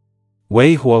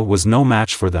 Wei Hua was no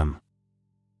match for them.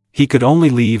 He could only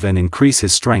leave and increase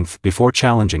his strength before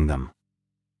challenging them.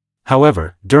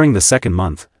 However, during the second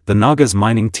month, the Naga's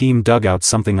mining team dug out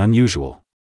something unusual.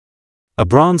 A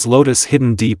bronze lotus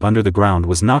hidden deep under the ground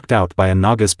was knocked out by a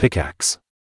Naga's pickaxe.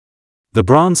 The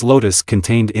bronze lotus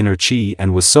contained inner chi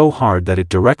and was so hard that it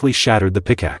directly shattered the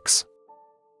pickaxe.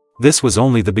 This was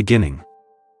only the beginning.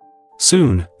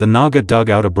 Soon, the Naga dug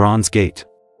out a bronze gate.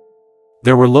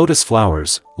 There were lotus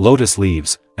flowers, lotus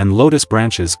leaves, and lotus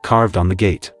branches carved on the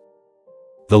gate.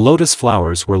 The lotus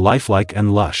flowers were lifelike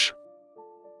and lush.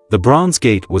 The bronze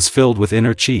gate was filled with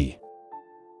inner chi.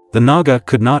 The Naga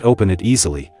could not open it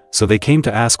easily, so they came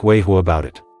to ask Wei Hua about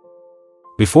it.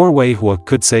 Before Wei Hua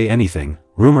could say anything,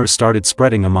 rumors started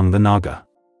spreading among the Naga.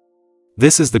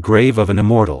 This is the grave of an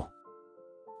immortal.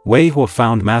 Wei Hua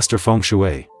found Master Feng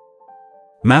Shui.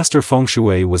 Master Feng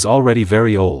Shui was already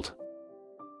very old.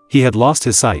 He had lost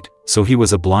his sight, so he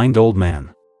was a blind old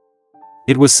man.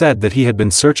 It was said that he had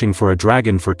been searching for a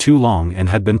dragon for too long and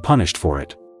had been punished for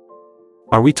it.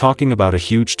 Are we talking about a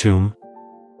huge tomb?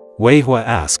 Wei Hua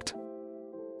asked.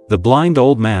 The blind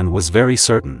old man was very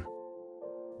certain.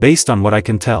 Based on what I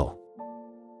can tell.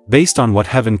 Based on what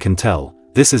heaven can tell,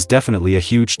 this is definitely a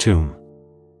huge tomb.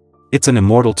 It's an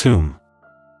immortal tomb.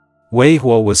 Wei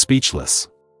Hua was speechless.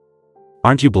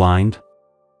 Aren't you blind?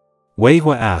 Wei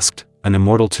Hua asked, an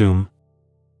immortal tomb?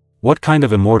 What kind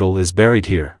of immortal is buried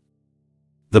here?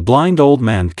 The blind old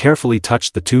man carefully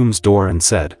touched the tomb's door and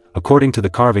said, according to the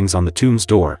carvings on the tomb's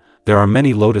door, there are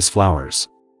many lotus flowers.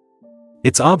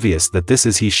 It's obvious that this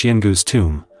is He Xiangu's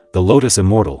tomb. The lotus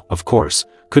immortal, of course,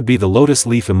 could be the lotus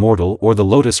leaf immortal or the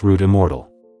lotus root immortal.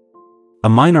 A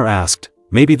miner asked,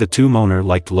 maybe the tomb owner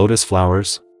liked lotus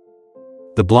flowers?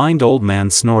 The blind old man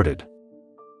snorted.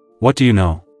 What do you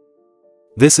know?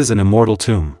 This is an immortal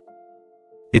tomb.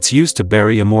 It's used to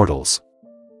bury immortals.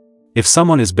 If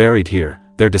someone is buried here,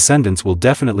 their descendants will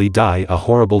definitely die a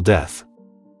horrible death.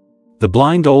 The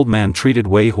blind old man treated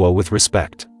Wei Hua with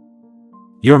respect.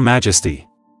 Your Majesty.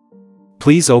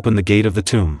 Please open the gate of the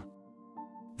tomb.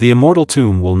 The immortal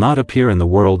tomb will not appear in the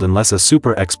world unless a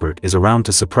super expert is around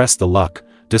to suppress the luck,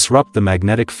 disrupt the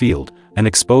magnetic field, and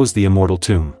expose the immortal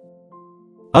tomb.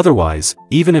 Otherwise,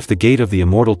 even if the gate of the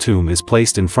immortal tomb is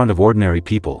placed in front of ordinary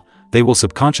people, they will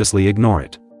subconsciously ignore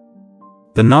it.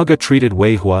 The Naga treated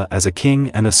Wei Hua as a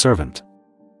king and a servant.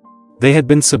 They had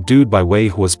been subdued by Wei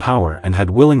Hua's power and had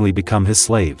willingly become his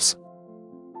slaves.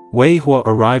 Wei Hua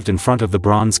arrived in front of the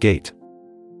bronze gate.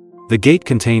 The gate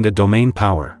contained a domain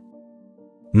power.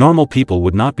 Normal people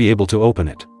would not be able to open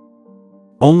it.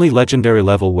 Only legendary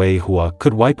level Wei Hua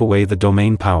could wipe away the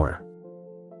domain power.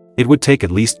 It would take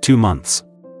at least 2 months.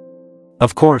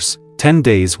 Of course, 10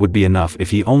 days would be enough if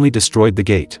he only destroyed the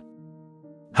gate.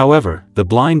 However, the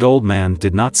blind old man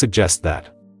did not suggest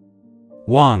that.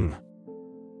 Wang.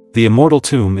 The immortal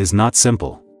tomb is not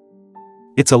simple.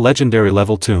 It's a legendary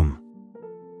level tomb.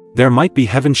 There might be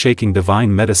heaven-shaking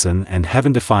divine medicine and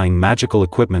heaven-defying magical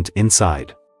equipment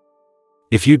inside.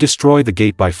 If you destroy the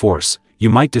gate by force, you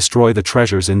might destroy the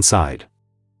treasures inside.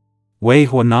 Wei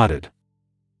Hua nodded.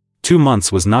 2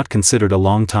 months was not considered a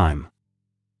long time.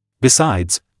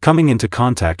 Besides, coming into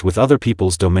contact with other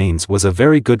people's domains was a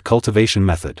very good cultivation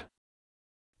method.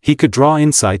 He could draw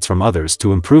insights from others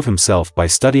to improve himself by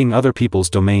studying other people's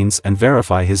domains and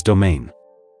verify his domain.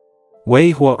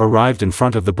 Wei Hua arrived in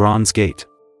front of the bronze gate.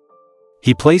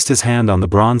 He placed his hand on the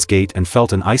bronze gate and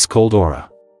felt an ice-cold aura.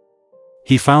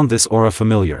 He found this aura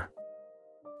familiar.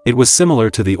 It was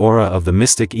similar to the aura of the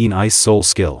Mystic Een Ice Soul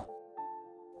skill.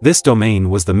 This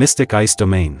domain was the Mystic Ice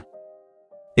domain.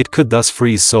 It could thus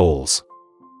freeze souls.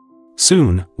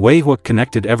 Soon, Wei Hua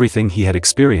connected everything he had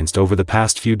experienced over the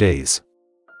past few days.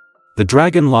 The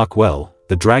Dragon Lock Well,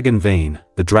 the Dragon Vein,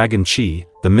 the Dragon Chi,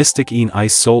 the Mystic Een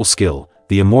Ice Soul skill,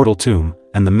 the Immortal Tomb,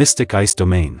 and the Mystic Ice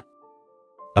domain.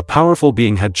 A powerful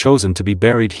being had chosen to be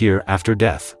buried here after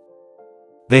death.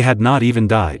 They had not even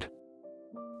died.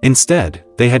 Instead,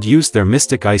 they had used their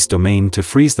Mystic Ice domain to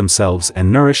freeze themselves and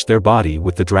nourish their body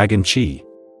with the Dragon Chi.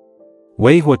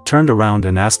 Wei Hua turned around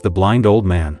and asked the blind old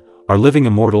man, "Are living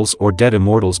immortals or dead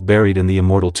immortals buried in the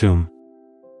immortal tomb?"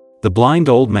 The blind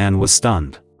old man was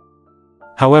stunned.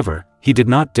 However, he did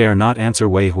not dare not answer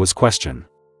Wei Hua's question.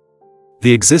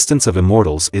 The existence of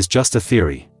immortals is just a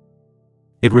theory.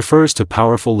 It refers to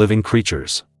powerful living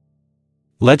creatures.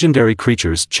 Legendary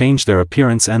creatures change their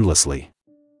appearance endlessly.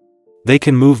 They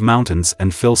can move mountains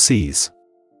and fill seas.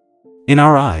 In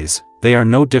our eyes, they are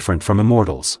no different from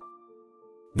immortals.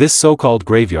 This so-called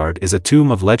graveyard is a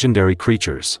tomb of legendary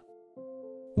creatures.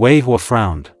 Wei Hua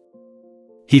frowned.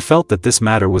 He felt that this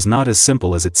matter was not as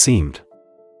simple as it seemed.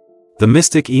 The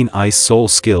Mystic Een Ice Soul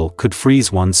skill could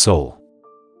freeze one's soul.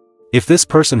 If this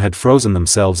person had frozen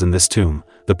themselves in this tomb,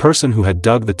 the person who had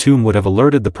dug the tomb would have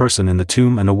alerted the person in the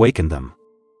tomb and awakened them.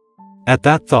 At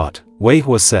that thought, Wei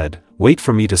Hua said, "Wait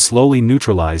for me to slowly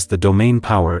neutralize the domain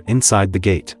power inside the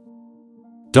gate.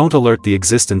 Don't alert the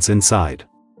existence inside."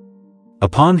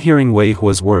 Upon hearing Wei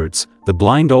Hua's words, the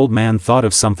blind old man thought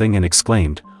of something and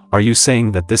exclaimed, "Are you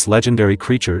saying that this legendary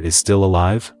creature is still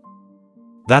alive?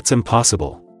 That's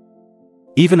impossible.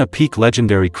 Even a peak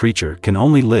legendary creature can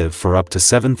only live for up to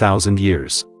 7,000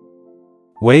 years.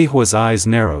 Wei Hua's eyes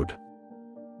narrowed.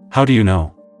 "How do you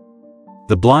know?"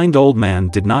 The blind old man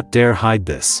did not dare hide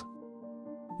this.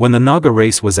 When the Naga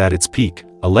race was at its peak,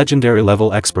 a legendary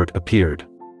level expert appeared.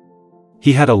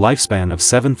 He had a lifespan of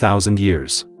 7,000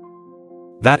 years.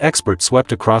 That expert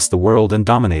swept across the world and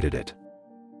dominated it.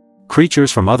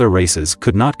 Creatures from other races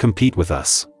could not compete with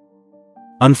us.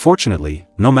 Unfortunately,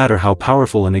 no matter how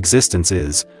powerful an existence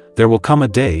is, there will come a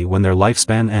day when their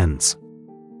lifespan ends.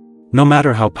 No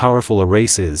matter how powerful a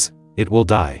race is, it will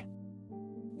die.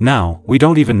 Now, we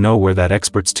don't even know where that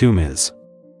expert's tomb is.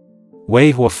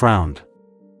 Wei Hua frowned.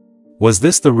 Was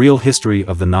this the real history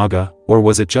of the Naga, or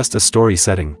was it just a story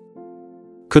setting?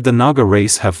 Could the Naga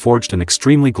race have forged an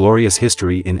extremely glorious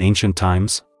history in ancient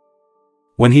times?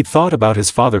 When he'd thought about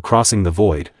his father crossing the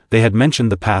void, they had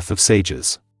mentioned the path of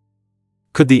sages.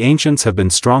 Could the ancients have been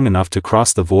strong enough to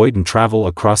cross the void and travel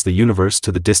across the universe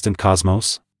to the distant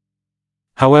cosmos?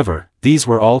 However, these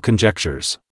were all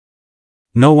conjectures.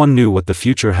 No one knew what the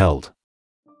future held.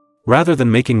 Rather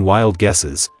than making wild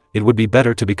guesses, it would be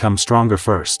better to become stronger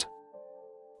first.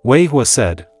 Wei Hua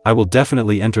said, "I will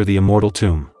definitely enter the immortal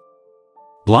tomb.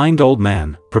 Blind old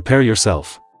man, prepare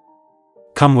yourself.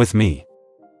 Come with me."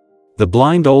 The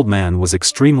blind old man was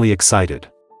extremely excited.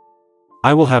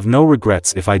 "I will have no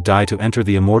regrets if I die to enter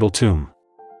the immortal tomb."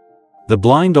 The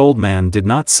blind old man did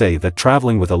not say that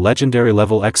traveling with a legendary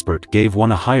level expert gave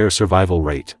one a higher survival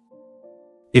rate.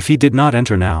 If he did not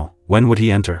enter now, when would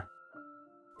he enter?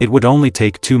 It would only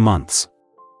take 2 months.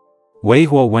 Wei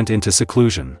Hua went into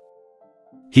seclusion.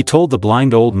 He told the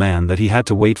blind old man that he had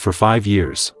to wait for 5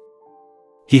 years.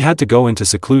 He had to go into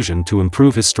seclusion to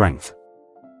improve his strength.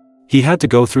 He had to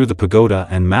go through the pagoda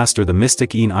and master the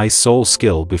mystic Een Ice soul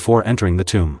skill before entering the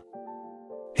tomb.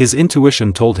 His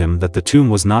intuition told him that the tomb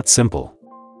was not simple.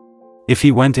 If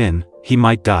he went in, he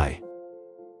might die.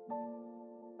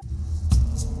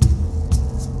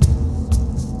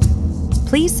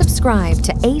 Please subscribe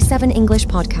to A7 English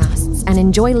Podcasts and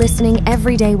enjoy listening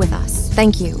every day with us.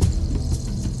 Thank you.